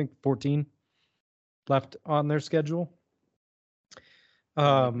 I think 14 left on their schedule.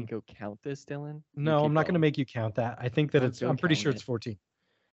 Make me go count this, Dylan? No, I'm not going to make you count that. I think that I'm pretty sure it's 14.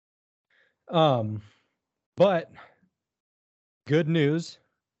 But Good news.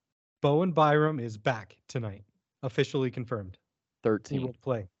 Bowen Byram is back tonight. Officially confirmed. 13. He will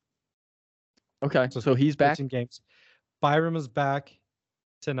play. Okay, so he's back. 13 games. Byram is back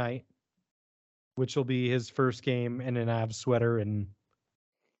tonight, which will be his first game in an Avs sweater in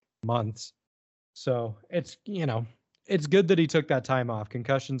months. So it's, it's good that he took that time off.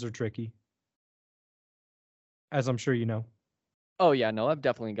 Concussions are tricky, as I'm sure you know. Oh, yeah, no, I've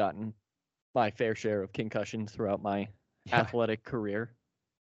definitely gotten my fair share of concussions throughout my athletic career.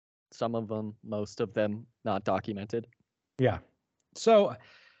 Some of them, most of them, not documented. Yeah. So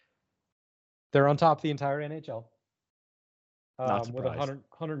they're on top of the entire NHL. With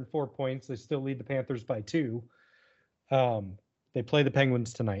 104 points. They still lead the Panthers by 2. They play the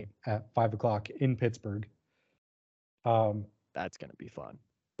Penguins tonight at 5:00 in Pittsburgh. That's going to be fun.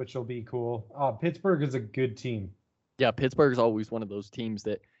 Which will be cool. Pittsburgh is a good team. Yeah, Pittsburgh is always one of those teams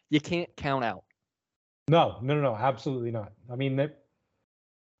that you can't count out. No, absolutely not. I mean,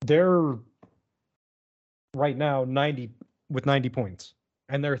 they're right now 90 points,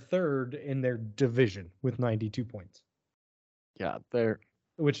 and they're third in their division with 92 points. Yeah,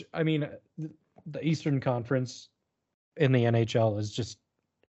 which, I mean, the Eastern Conference in the NHL is just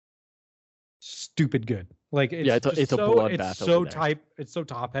stupid good. Like, it's a bloodbath. It's so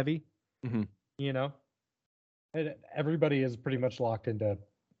top heavy. Mm-hmm. And everybody is pretty much locked into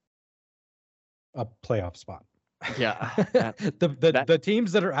a playoff spot. Yeah. The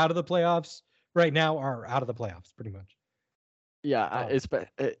teams that are out of the playoffs right now are out of the playoffs pretty much. Yeah,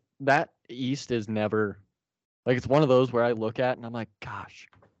 that East is never, like, it's one of those where I look at and I'm like, gosh,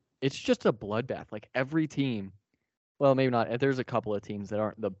 it's just a bloodbath. Like, every team, well, maybe not. There's a couple of teams that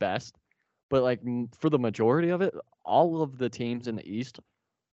aren't the best, but like for the majority of it, all of the teams in the East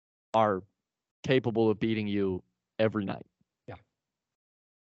are capable of beating you every night.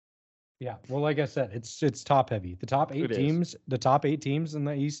 Yeah. Well, like I said, it's top heavy. The top 8 teams in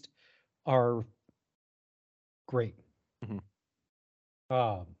the East are great. Mm-hmm.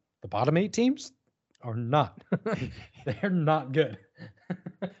 The bottom 8 teams are not. They're not good.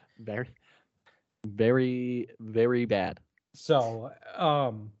 Very, very, very bad. So,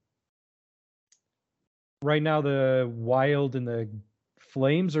 right now the Wild and the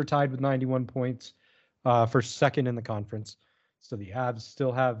Flames are tied with 91 points for second in the conference. So the Avs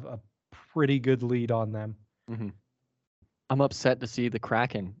still have a pretty good lead on them. Mm-hmm. I'm upset to see the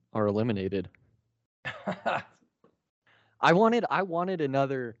Kraken are eliminated. I wanted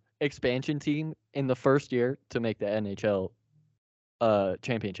another expansion team in the first year to make the NHL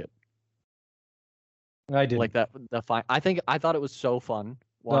championship. I did like that. I thought it was so fun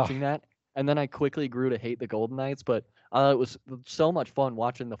watching that, and then I quickly grew to hate the Golden Knights. But it was so much fun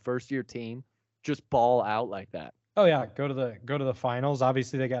watching the first year team just ball out like that. Oh yeah, go to the finals.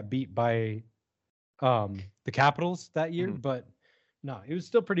 Obviously, they got beat by the Capitals that year, but no, it was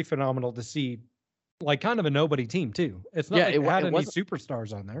still pretty phenomenal to see, like, kind of a nobody team too. It's not like it had any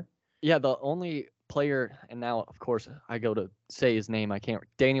superstars on there. Yeah, the only player, and now of course I go to say his name, I can't.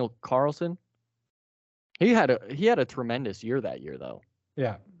 Daniel Carlson. He had a tremendous year that year though.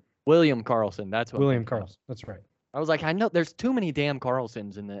 Yeah. William Carlson. That's what. William Carlson. That's right. I was like, I know there's too many damn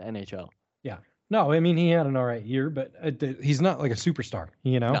Carlsons in the NHL. Yeah. No, I mean, he had an all right year, but he's not like a superstar,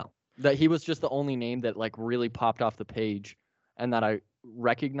 No, that he was just the only name that like really popped off the page and that I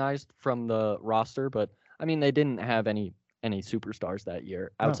recognized from the roster. But I mean, they didn't have any superstars that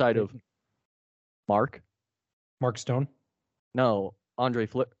year outside of Mark Stone. No, Andre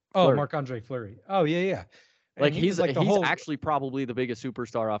Fleury. Oh, Marc-Andre Fleury. Oh, yeah. Like he's actually probably the biggest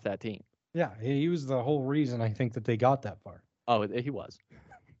superstar off that team. Yeah, he was the whole reason I think that they got that far. Oh, he was.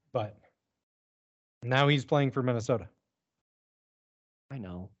 But now he's playing for Minnesota. I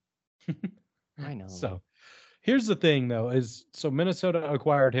know. I know. So here's the thing, though, is so Minnesota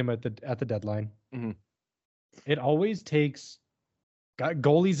acquired him at the deadline. Mm-hmm. It always takes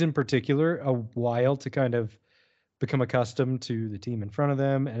goalies in particular a while to kind of become accustomed to the team in front of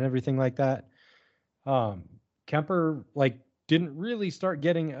them and everything like that. Kemper didn't really start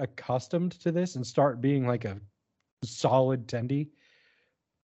getting accustomed to this and start being like a solid tendy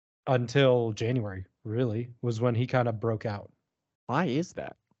until January, really, was when he kind of broke out. Why is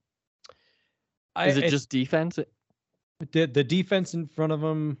that? Is it just defense? The defense in front of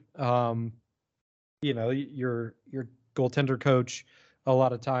him, your goaltender coach a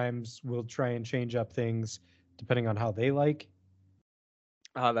lot of times will try and change up things depending on how they like.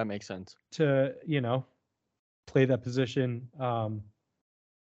 That makes sense. To, play that position.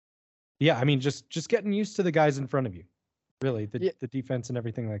 Yeah, I mean, just getting used to the guys in front of you, really, the defense and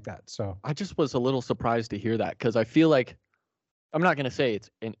everything like that. So I just was a little surprised to hear that because I feel like I'm not going to say it's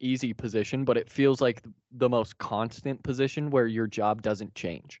an easy position, but it feels like the most constant position where your job doesn't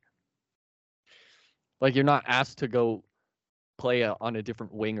change. Like you're not asked to go play on a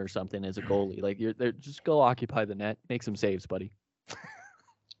different wing or something as a goalie. Like you're there, just go occupy the net, make some saves, buddy.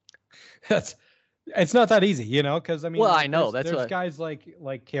 It's not that easy, because I mean, Well, like, I know there's guys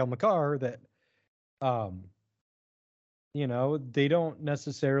like Cale Makar that, they don't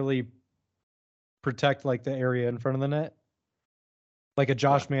necessarily protect like the area in front of the net, like a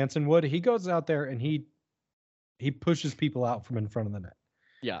Josh Manson would. He goes out there and he pushes people out from in front of the net.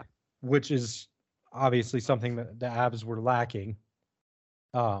 Yeah, which is obviously something that the Avs were lacking.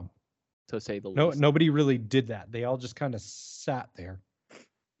 To say the least. Nobody really did that. They all just kind of sat there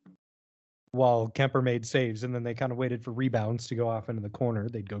while Kemper made saves, and then they kind of waited for rebounds to go off into the corner.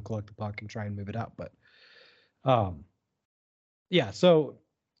 They'd go collect the puck and try and move it out. But, yeah, so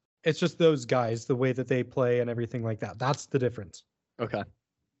it's just those guys, the way that they play and everything like that. That's the difference. Okay.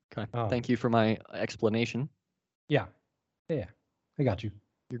 Thank you for my explanation. Yeah, I got you.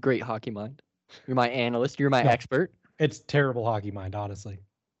 You're great hockey mind. You're my analyst. You're my expert. It's terrible hockey mind, honestly.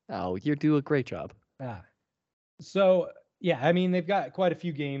 Oh, you do a great job. So, yeah, I mean, they've got quite a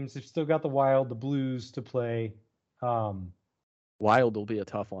few games. They've still got the Wild, the Blues to play. Wild will be a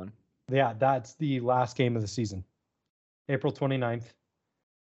tough one. Yeah, that's the last game of the season. April 29th.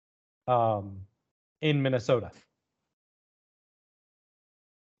 In Minnesota.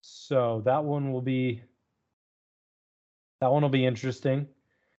 So that one will be interesting.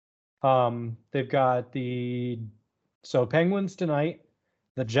 They've got Penguins tonight,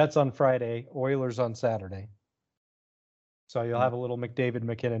 the Jets on Friday, Oilers on Saturday. So you'll have a little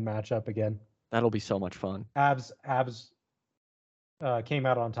McDavid-McKinnon matchup again. That'll be so much fun. Avs came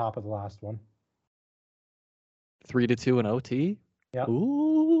out on top of the last one. 3-2 in OT? Yep.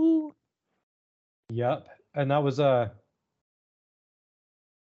 Ooh. Yep. And that was an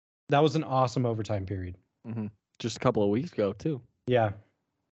awesome overtime period. Mm-hmm. Just a couple of weeks ago, too. Yeah.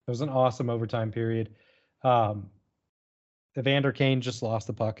 It was an awesome overtime period. Evander Kane just lost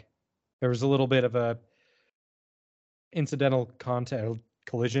the puck. There was a little bit of a incidental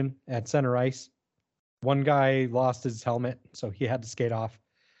collision at center ice. One guy lost his helmet, so he had to skate off.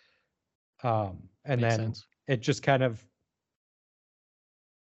 And Makes then sense. It just kind of,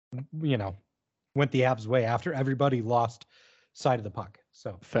 went the Avs' way after everybody lost sight of the puck.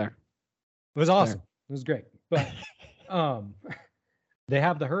 So fair. It was awesome. Fair. It was great. But they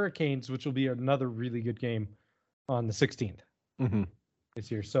have the Hurricanes, which will be another really good game on the 16th this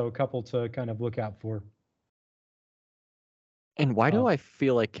year. So a couple to kind of look out for. And why do I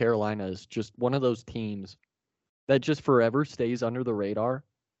feel like Carolina is just one of those teams that just forever stays under the radar?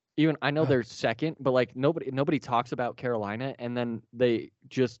 Even I know they're second, but like nobody talks about Carolina, and then they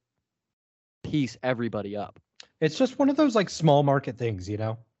just piece everybody up. It's just one of those like small market things,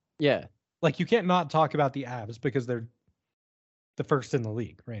 Yeah. Like you can't not talk about the Avs because they're the first in the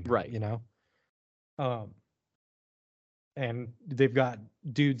league, right? Right. And they've got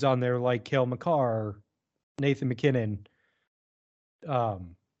dudes on there like Cale Makar, Nathan McKinnon.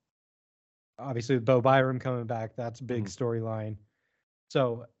 Obviously Bo Byram coming back, that's a big storyline.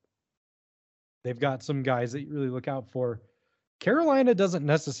 So they've got some guys that you really look out for. Carolina doesn't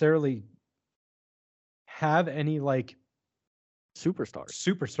necessarily have any like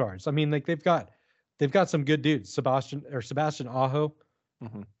superstars. I mean, like they've got some good dudes. Sebastian Aho,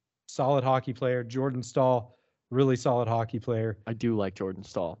 solid hockey player. Jordan Staal, really solid hockey player. I do like Jordan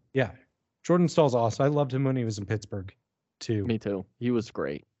Staal. Yeah, Jordan Stahl's awesome. I loved him when he was in Pittsburgh too. Me too. He was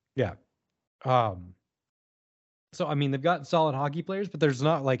great. Yeah. So I mean, they've got solid hockey players, but there's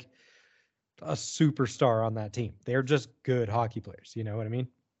not like a superstar on that team. They're just good hockey players. You know what I mean?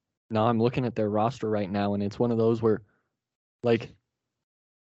 No, I'm looking at their roster right now, and it's one of those where, like,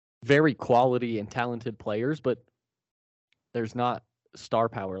 very quality and talented players, but there's not star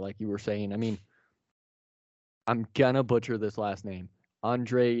power like you were saying. I mean, I'm gonna butcher this last name.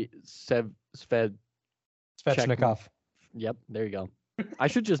 Andrei Svechnikov. Yep, there you go. I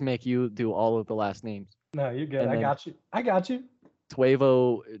should just make you do all of the last names. No, you're good. I got you.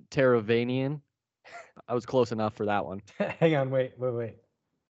 Teuvo Teravanian. I was close enough for that one. Hang on, wait.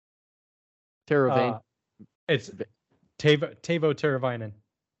 Teravain. It's Teuvo Teravainen.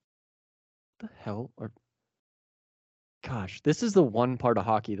 The hell? Gosh, this is the one part of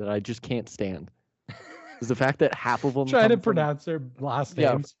hockey that I just can't stand. Is the fact that half of them try to pronounce their last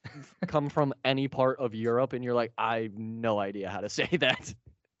names come from any part of Europe, and you're like, I have no idea how to say that.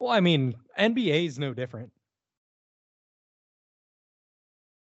 Well, I mean, NBA is no different.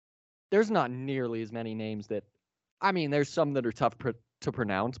 There's not nearly as many names that, I mean, there's some that are tough to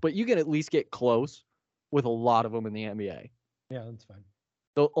pronounce, but you can at least get close with a lot of them in the NBA. Yeah, that's fine.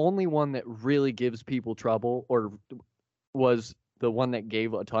 The only one that really gives people trouble, or was the one that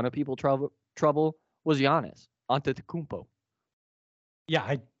gave a ton of people trouble, was Giannis Antetokounmpo.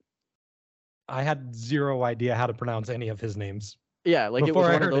 Yeah, I had zero idea how to pronounce any of his names. Yeah, like it Before was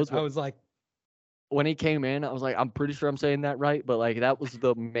I one of heard those. it, I was like, When he came in, I was like, I'm pretty sure I'm saying that right, but like that was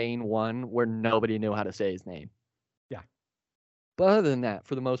the main one where nobody knew how to say his name. yeah. But other than that,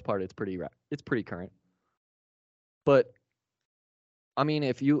 for the most part, it's pretty current. But I mean,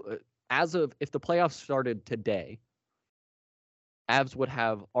 if the playoffs started today, Avs would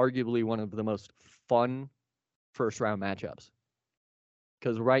have arguably one of the most fun first round matchups.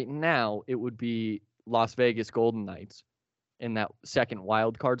 Because right now it would be Las Vegas Golden Knights in that second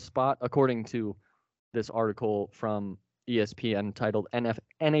wild card spot, according to this article from ESPN titled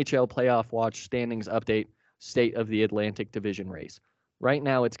NHL Playoff Watch Standings Update State of the Atlantic Division Race. Right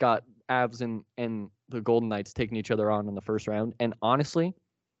now it's got Avs and the Golden Knights taking each other on in the first round. And honestly,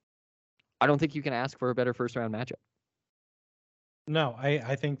 I don't think you can ask for a better first round matchup. No,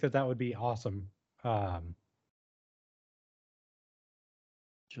 I think that would be awesome. That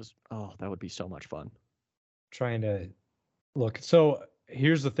would be so much fun. Trying to look. So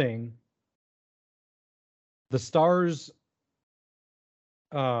here's the thing. The Stars,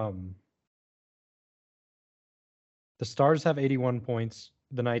 the Stars have 81 points.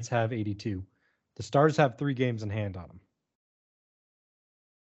 The Knights have 82. The Stars have 3 games in hand on them.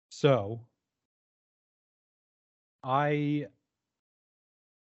 So I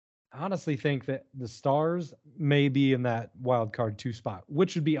honestly think that the Stars may be in that wild card 2 spot,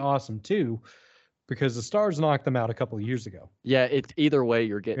 which would be awesome too, because the Stars knocked them out a couple of years ago. Yeah, it's either way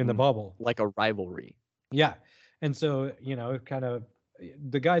you're getting in the bubble, like a rivalry. Yeah, and so kind of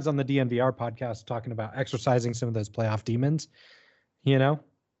the guys on the DNVR podcast talking about exercising some of those playoff demons.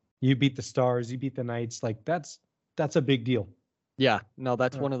 You beat the Stars, you beat the Knights, like that's a big deal. Yeah, no,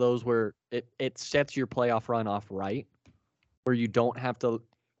 that's one of those where it sets your playoff run off right, where you don't have to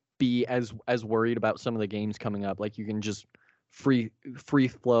be as worried about some of the games coming up. Like you can just free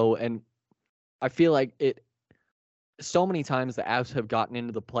flow. And I feel like so many times the Avs have gotten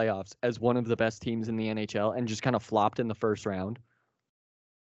into the playoffs as one of the best teams in the NHL and just kind of flopped in the first round.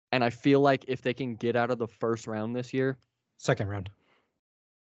 And I feel like if they can get out of the first round this year. Second round.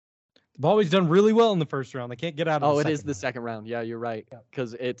 They've always done really well in the first round. They can't get out of the second round. Oh, it is the second round. Yeah, you're right.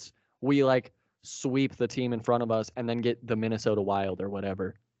 Because we like sweep the team in front of us and then get the Minnesota Wild or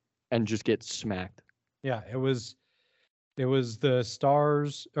whatever and just get smacked. Yeah, it was the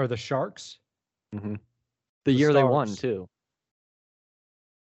Stars or the Sharks. Mm-hmm. The year Stars. They won too.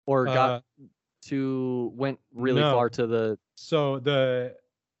 Or went really far to the. So the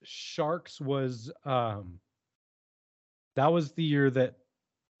Sharks was that was the year that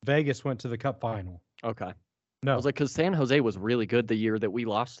Vegas went to the Cup final. Okay. No. I was like, because San Jose was really good the year that we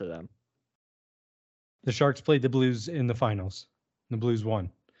lost to them. The Sharks played the Blues in the finals. The Blues won.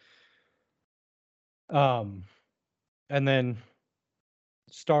 And then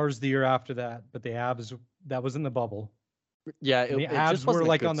Stars the year after that, but the Avs, that was in the bubble. Yeah, the Avs just were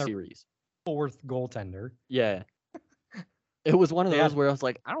like on their series. 4th goaltender. Yeah. It was one of those where I was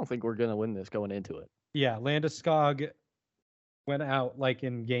like, I don't think we're going to win this going into it. Yeah, Landeskog went out like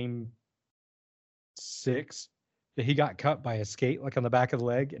in game 6. He got cut by a skate like on the back of the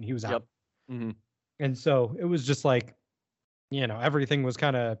leg and he was out. Yep. Mm-hmm. And so it was just like, everything was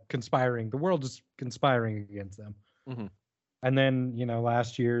kind of conspiring. The world is conspiring against them. Mm-hmm. And then,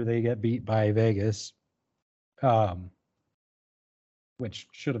 last year they get beat by Vegas, which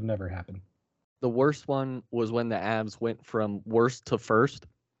should have never happened. The worst one was when the Avs went from worst to first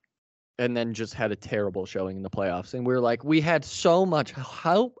and then just had a terrible showing in the playoffs. And we were like, we had so much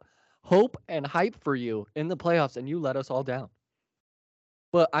hope and hype for you in the playoffs, and you let us all down.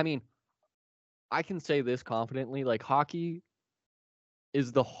 But, I mean, I can say this confidently, like hockey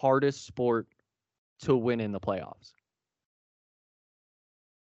is the hardest sport to win in the playoffs.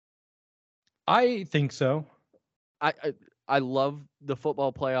 I think so. I love the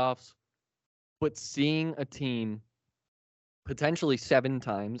football playoffs, but seeing a team potentially 7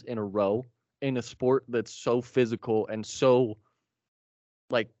 times in a row in a sport that's so physical and so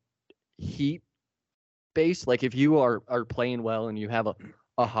like heat based, like if you are playing well and you have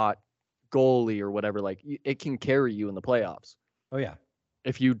a hot goalie or whatever, like it can carry you in the playoffs. Oh yeah.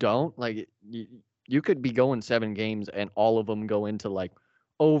 If you don't, like you could be going 7 games and all of them go into like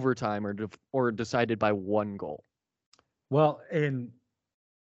overtime or decided by 1 goal. Well, and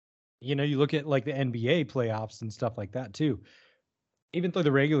you look at like the NBA playoffs and stuff like that too. Even through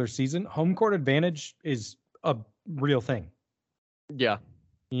the regular season, home court advantage is a real thing. Yeah.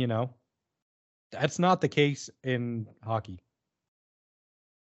 That's not the case in hockey.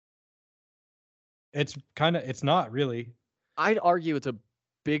 It's not really. I'd argue it's a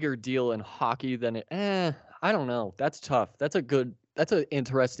bigger deal in hockey than it. I don't know. That's tough. That's an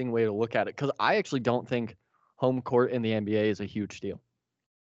interesting way to look at it because I actually don't think home court in the NBA is a huge deal.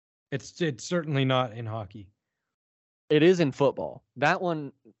 It's certainly not in hockey. It is in football. That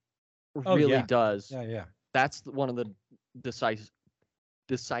one really does. Yeah. That's one of the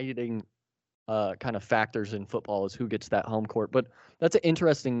deciding kind of factors in football is who gets that home court. But that's an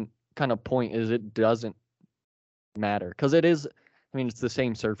interesting kind of point is it doesn't matter because it is. I mean, it's the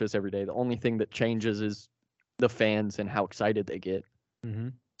same surface every day. The only thing that changes is the fans and how excited they get. Mm-hmm.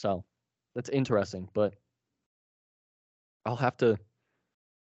 So that's interesting, but we'll have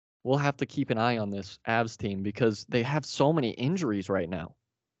to keep an eye on this Avs team because they have so many injuries right now.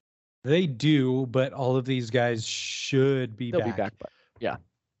 They do, but all of these guys should be They'll back. be back, but yeah.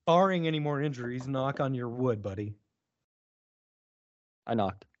 Barring any more injuries, knock on your wood, buddy. I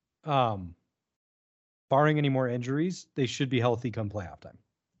knocked. Barring any more injuries, they should be healthy come playoff time.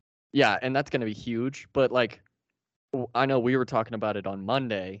 Yeah, and that's going to be huge. But like, I know we were talking about it on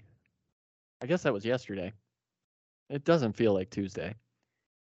Monday. I guess that was yesterday. It doesn't feel like Tuesday.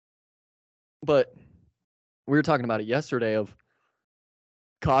 But we were talking about it yesterday of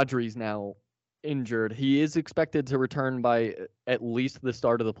Kadri's now injured. He is expected to return by at least the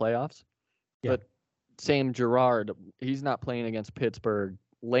start of the playoffs. Yeah. But Sam Girard, he's not playing against Pittsburgh.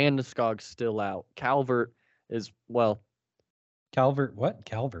 Landeskog's still out. Calvert is, well. Calvert, what?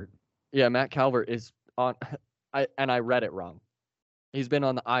 Calvert? Yeah, Matt Calvert is on, I read it wrong. He's been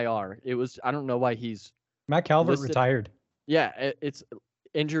on the IR. I don't know why he's. Matt Calvert retired. Yeah, it's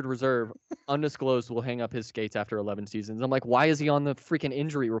injured reserve, undisclosed, will hang up his skates after 11 seasons. I'm like, why is he on the freaking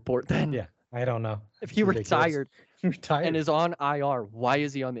injury report then? Yeah, I don't know. If he retired and is on IR, why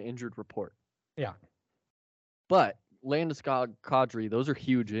is he on the injured report? Yeah. But Landeskog, Kadri, those are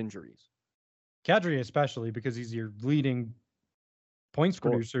huge injuries. Kadri especially because he's your leading points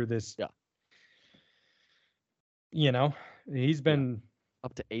producer this. Yeah. You know, he's been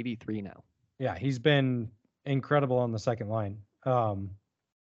up to 83 now. Yeah, he's been incredible on the second line.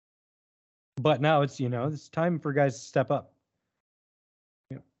 But now it's time for guys to step up.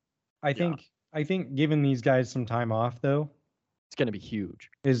 Yeah. I think giving these guys some time off though, it's going to be huge.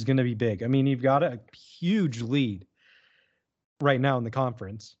 Is going to be big. I mean, you've got a huge lead right now in the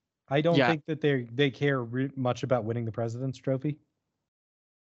conference. I don't think that they care much about winning the President's Trophy.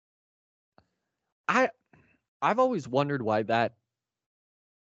 I've always wondered why that.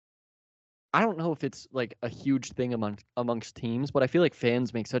 I don't know if it's like a huge thing amongst teams, but I feel like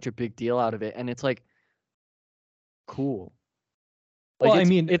fans make such a big deal out of it, and it's like cool. Like,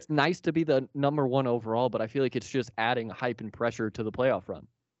 well, it's nice to be the number one overall, but I feel like it's just adding hype and pressure to the playoff run.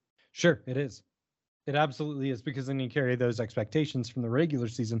 Sure, it is. It absolutely is, because then you carry those expectations from the regular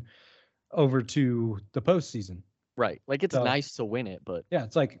season over to the postseason. Right. Like, it's nice to win it, but yeah,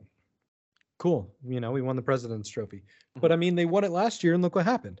 it's like cool. We won the President's Trophy, but I mean, they won it last year, and look what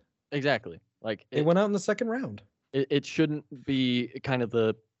happened. Exactly. Like they went out in the second round. It shouldn't be kind of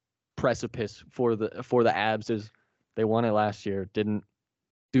the precipice for the Avs. Is they won it last year, didn't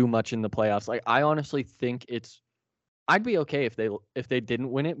do much in the playoffs. Like, I honestly think I'd be okay if they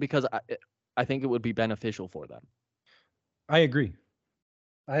didn't win it, because I think it would be beneficial for them. I agree.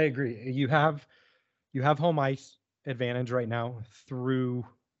 You have home ice advantage right now through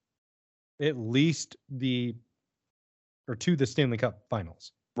at least to the Stanley Cup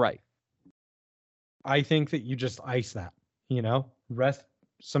Finals. Right. I think that you just ice that, rest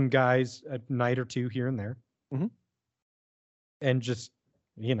some guys a night or two here and there, and just,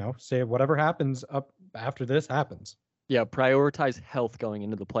 say whatever happens up after this happens. Yeah, prioritize health going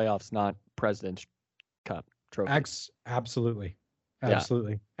into the playoffs, not President's Cup trophy. Absolutely. Yeah.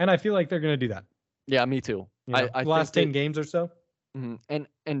 And I feel like they're going to do that. Yeah, me too. I last 10 games or so. Mm-hmm.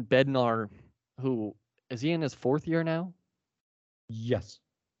 And Bednar, who is he in his fourth year now? Yes.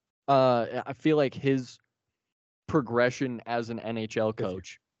 I feel like his progression as an NHL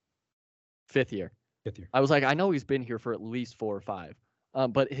coach, fifth year. I was like, I know he's been here for at least 4 or 5,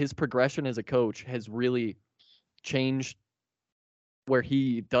 but his progression as a coach has really changed, where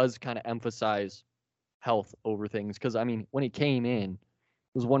he does kind of emphasize health over things. Because, I mean, when he came in, it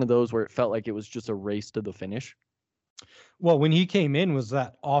was one of those where it felt like it was just a race to the finish. Well, when he came in was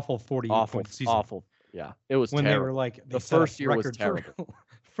that awful 48-point season. Awful. Yeah, it was when terrible. They were like, the first year was terrible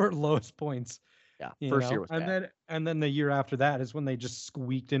for lowest points. Yeah, first year was bad. And then the year after that is when they just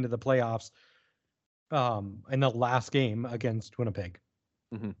squeaked into the playoffs in the last game against Winnipeg.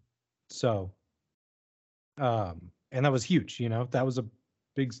 Mm-hmm. So, and that was huge. That was a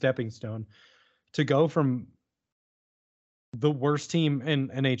big stepping stone to go from the worst team in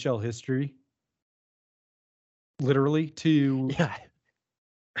NHL history literally to Yeah.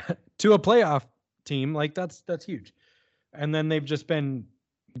 to a playoff team. Like that's huge. And then they've just been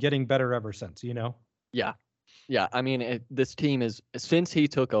getting better ever since, you know? Yeah. Yeah. I mean, this team is, since he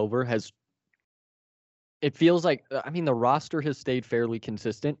took over, it feels like, I mean, the roster has stayed fairly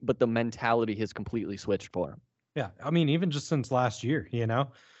consistent, but the mentality has completely switched for him. Yeah. I mean, even just since last year, you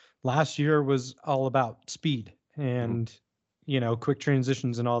know, last year was all about speed and, you know, quick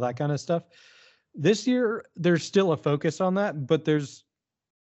transitions and all that kind of stuff. This year, there's still a focus on that, but there's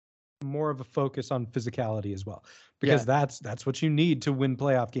more of a focus on physicality as well, because that's what you need to win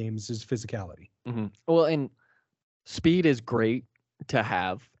playoff games is physicality. Well, and speed is great to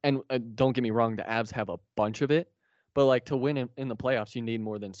have, and don't get me wrong, the Avs have a bunch of it, but like to win in the playoffs, you need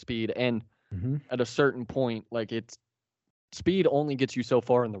more than speed. And at a certain point, like speed only gets you so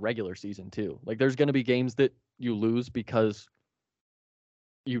far in the regular season too. Like there's going to be games that you lose because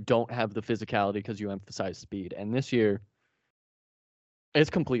you don't have the physicality because you emphasize speed. And this year, it's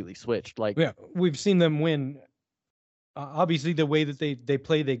completely switched. Like, yeah, we've seen them win. Obviously, the way that they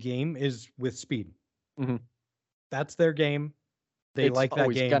play the game is with speed. That's their game. They it's like that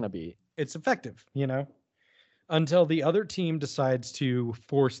always game. gonna be. It's effective, you know, until the other team decides to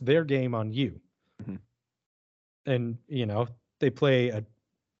force their game on you. And, you know, they play a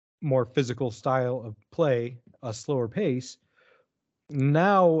more physical style of play, a slower pace.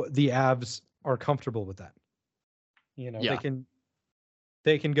 Now the Avs are comfortable with that. You know,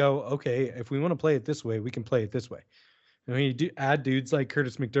 they can go, okay, if we want to play it this way, we can play it this way. And when you do add dudes like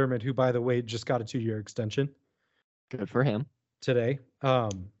Curtis McDermott, who, by the way, just got a 2-year extension. Good for him. Today.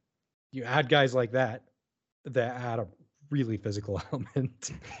 You add guys like that add a really physical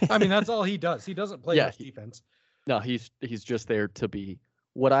element. I mean, that's all he does. He doesn't play much defense. No, he's just there to be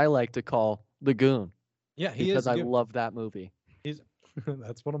what I like to call the goon. Yeah, he because is. I love that movie.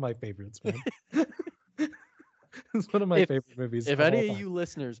 That's one of my favorites, man. It's one of my favorite movies. If any of you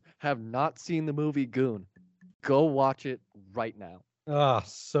listeners have not seen the movie Goon, go watch it right now. Ah,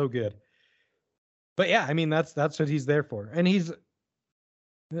 so good. But yeah, I mean that's what he's there for. And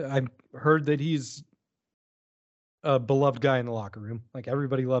I've heard that he's a beloved guy in the locker room. Like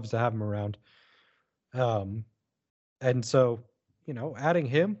everybody loves to have him around. And so, you know, adding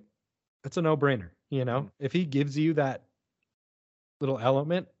him, it's a no-brainer, you know. If he gives you that little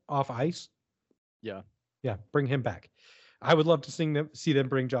element off ice, yeah, bring him back. I would love to see them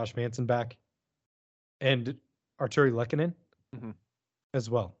bring Josh Manson back and Arturi Lehkonen as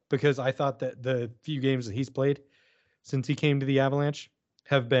well, because I thought that the few games that he's played since he came to the Avalanche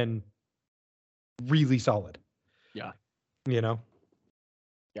have been really solid. Yeah. You know?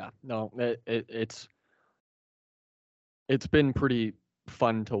 Yeah. No, it's been pretty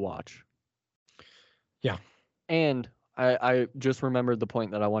fun to watch. Yeah. And I just remembered the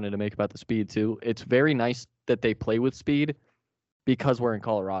point that I wanted to make about the speed too. It's very nice that they play with speed because we're in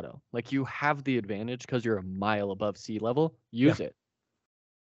Colorado. Like you have the advantage because you're a mile above sea level. Use it.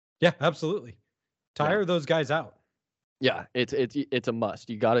 Yeah, absolutely. Tire those guys out. Yeah, it's a must.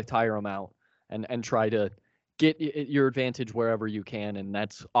 You got to tire them out and try to get your advantage wherever you can. And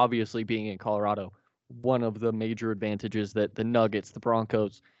that's obviously being in Colorado. One of the major advantages that the Nuggets, the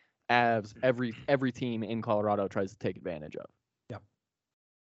Broncos, Avs, every team in Colorado tries to take advantage of.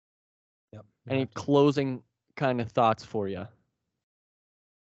 Yep. Any closing kind of thoughts for you?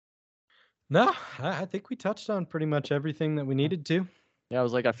 No, I think we touched on pretty much everything that we needed to. Yeah, I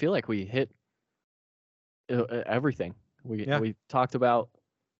was like, I feel like we hit everything. We talked about,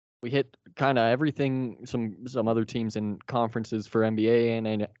 we hit kind of everything. Some other teams in conferences for NBA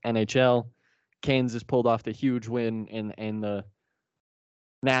and NHL. Kansas pulled off the huge win in the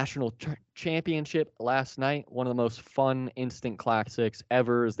national championship last night. One of the most fun instant classics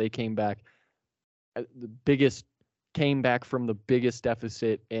ever as they came back. Came back from the biggest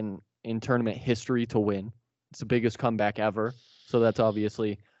deficit in tournament history to win. It's the biggest comeback ever. So that's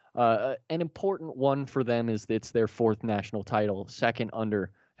obviously an important one for them, is it's their fourth national title, second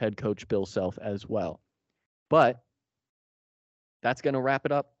under head coach Bill Self as well. But that's going to wrap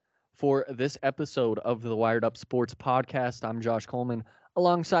it up for this episode of the Wired Up Sports Podcast. I'm Josh Coleman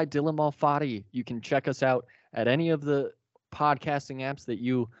alongside Dylan Malfatti. You can check us out at any of the podcasting apps that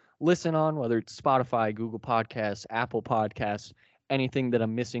you listen on, whether it's Spotify, Google Podcasts, Apple Podcasts, anything that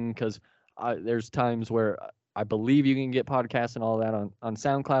I'm missing, because there's times where I believe you can get podcasts and all that on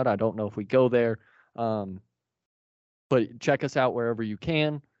SoundCloud. I don't know if we go there. But check us out wherever you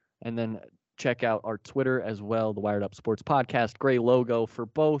can. And then check out our Twitter as well, the Wired Up Sports Podcast. Gray logo for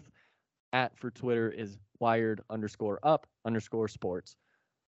both. For Twitter is wired_up_sports.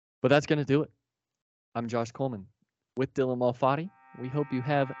 But that's going to do it. I'm Josh Coleman with Dylan Malfatti. We hope you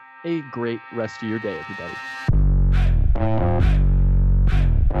have a great rest of your day, everybody. Bye.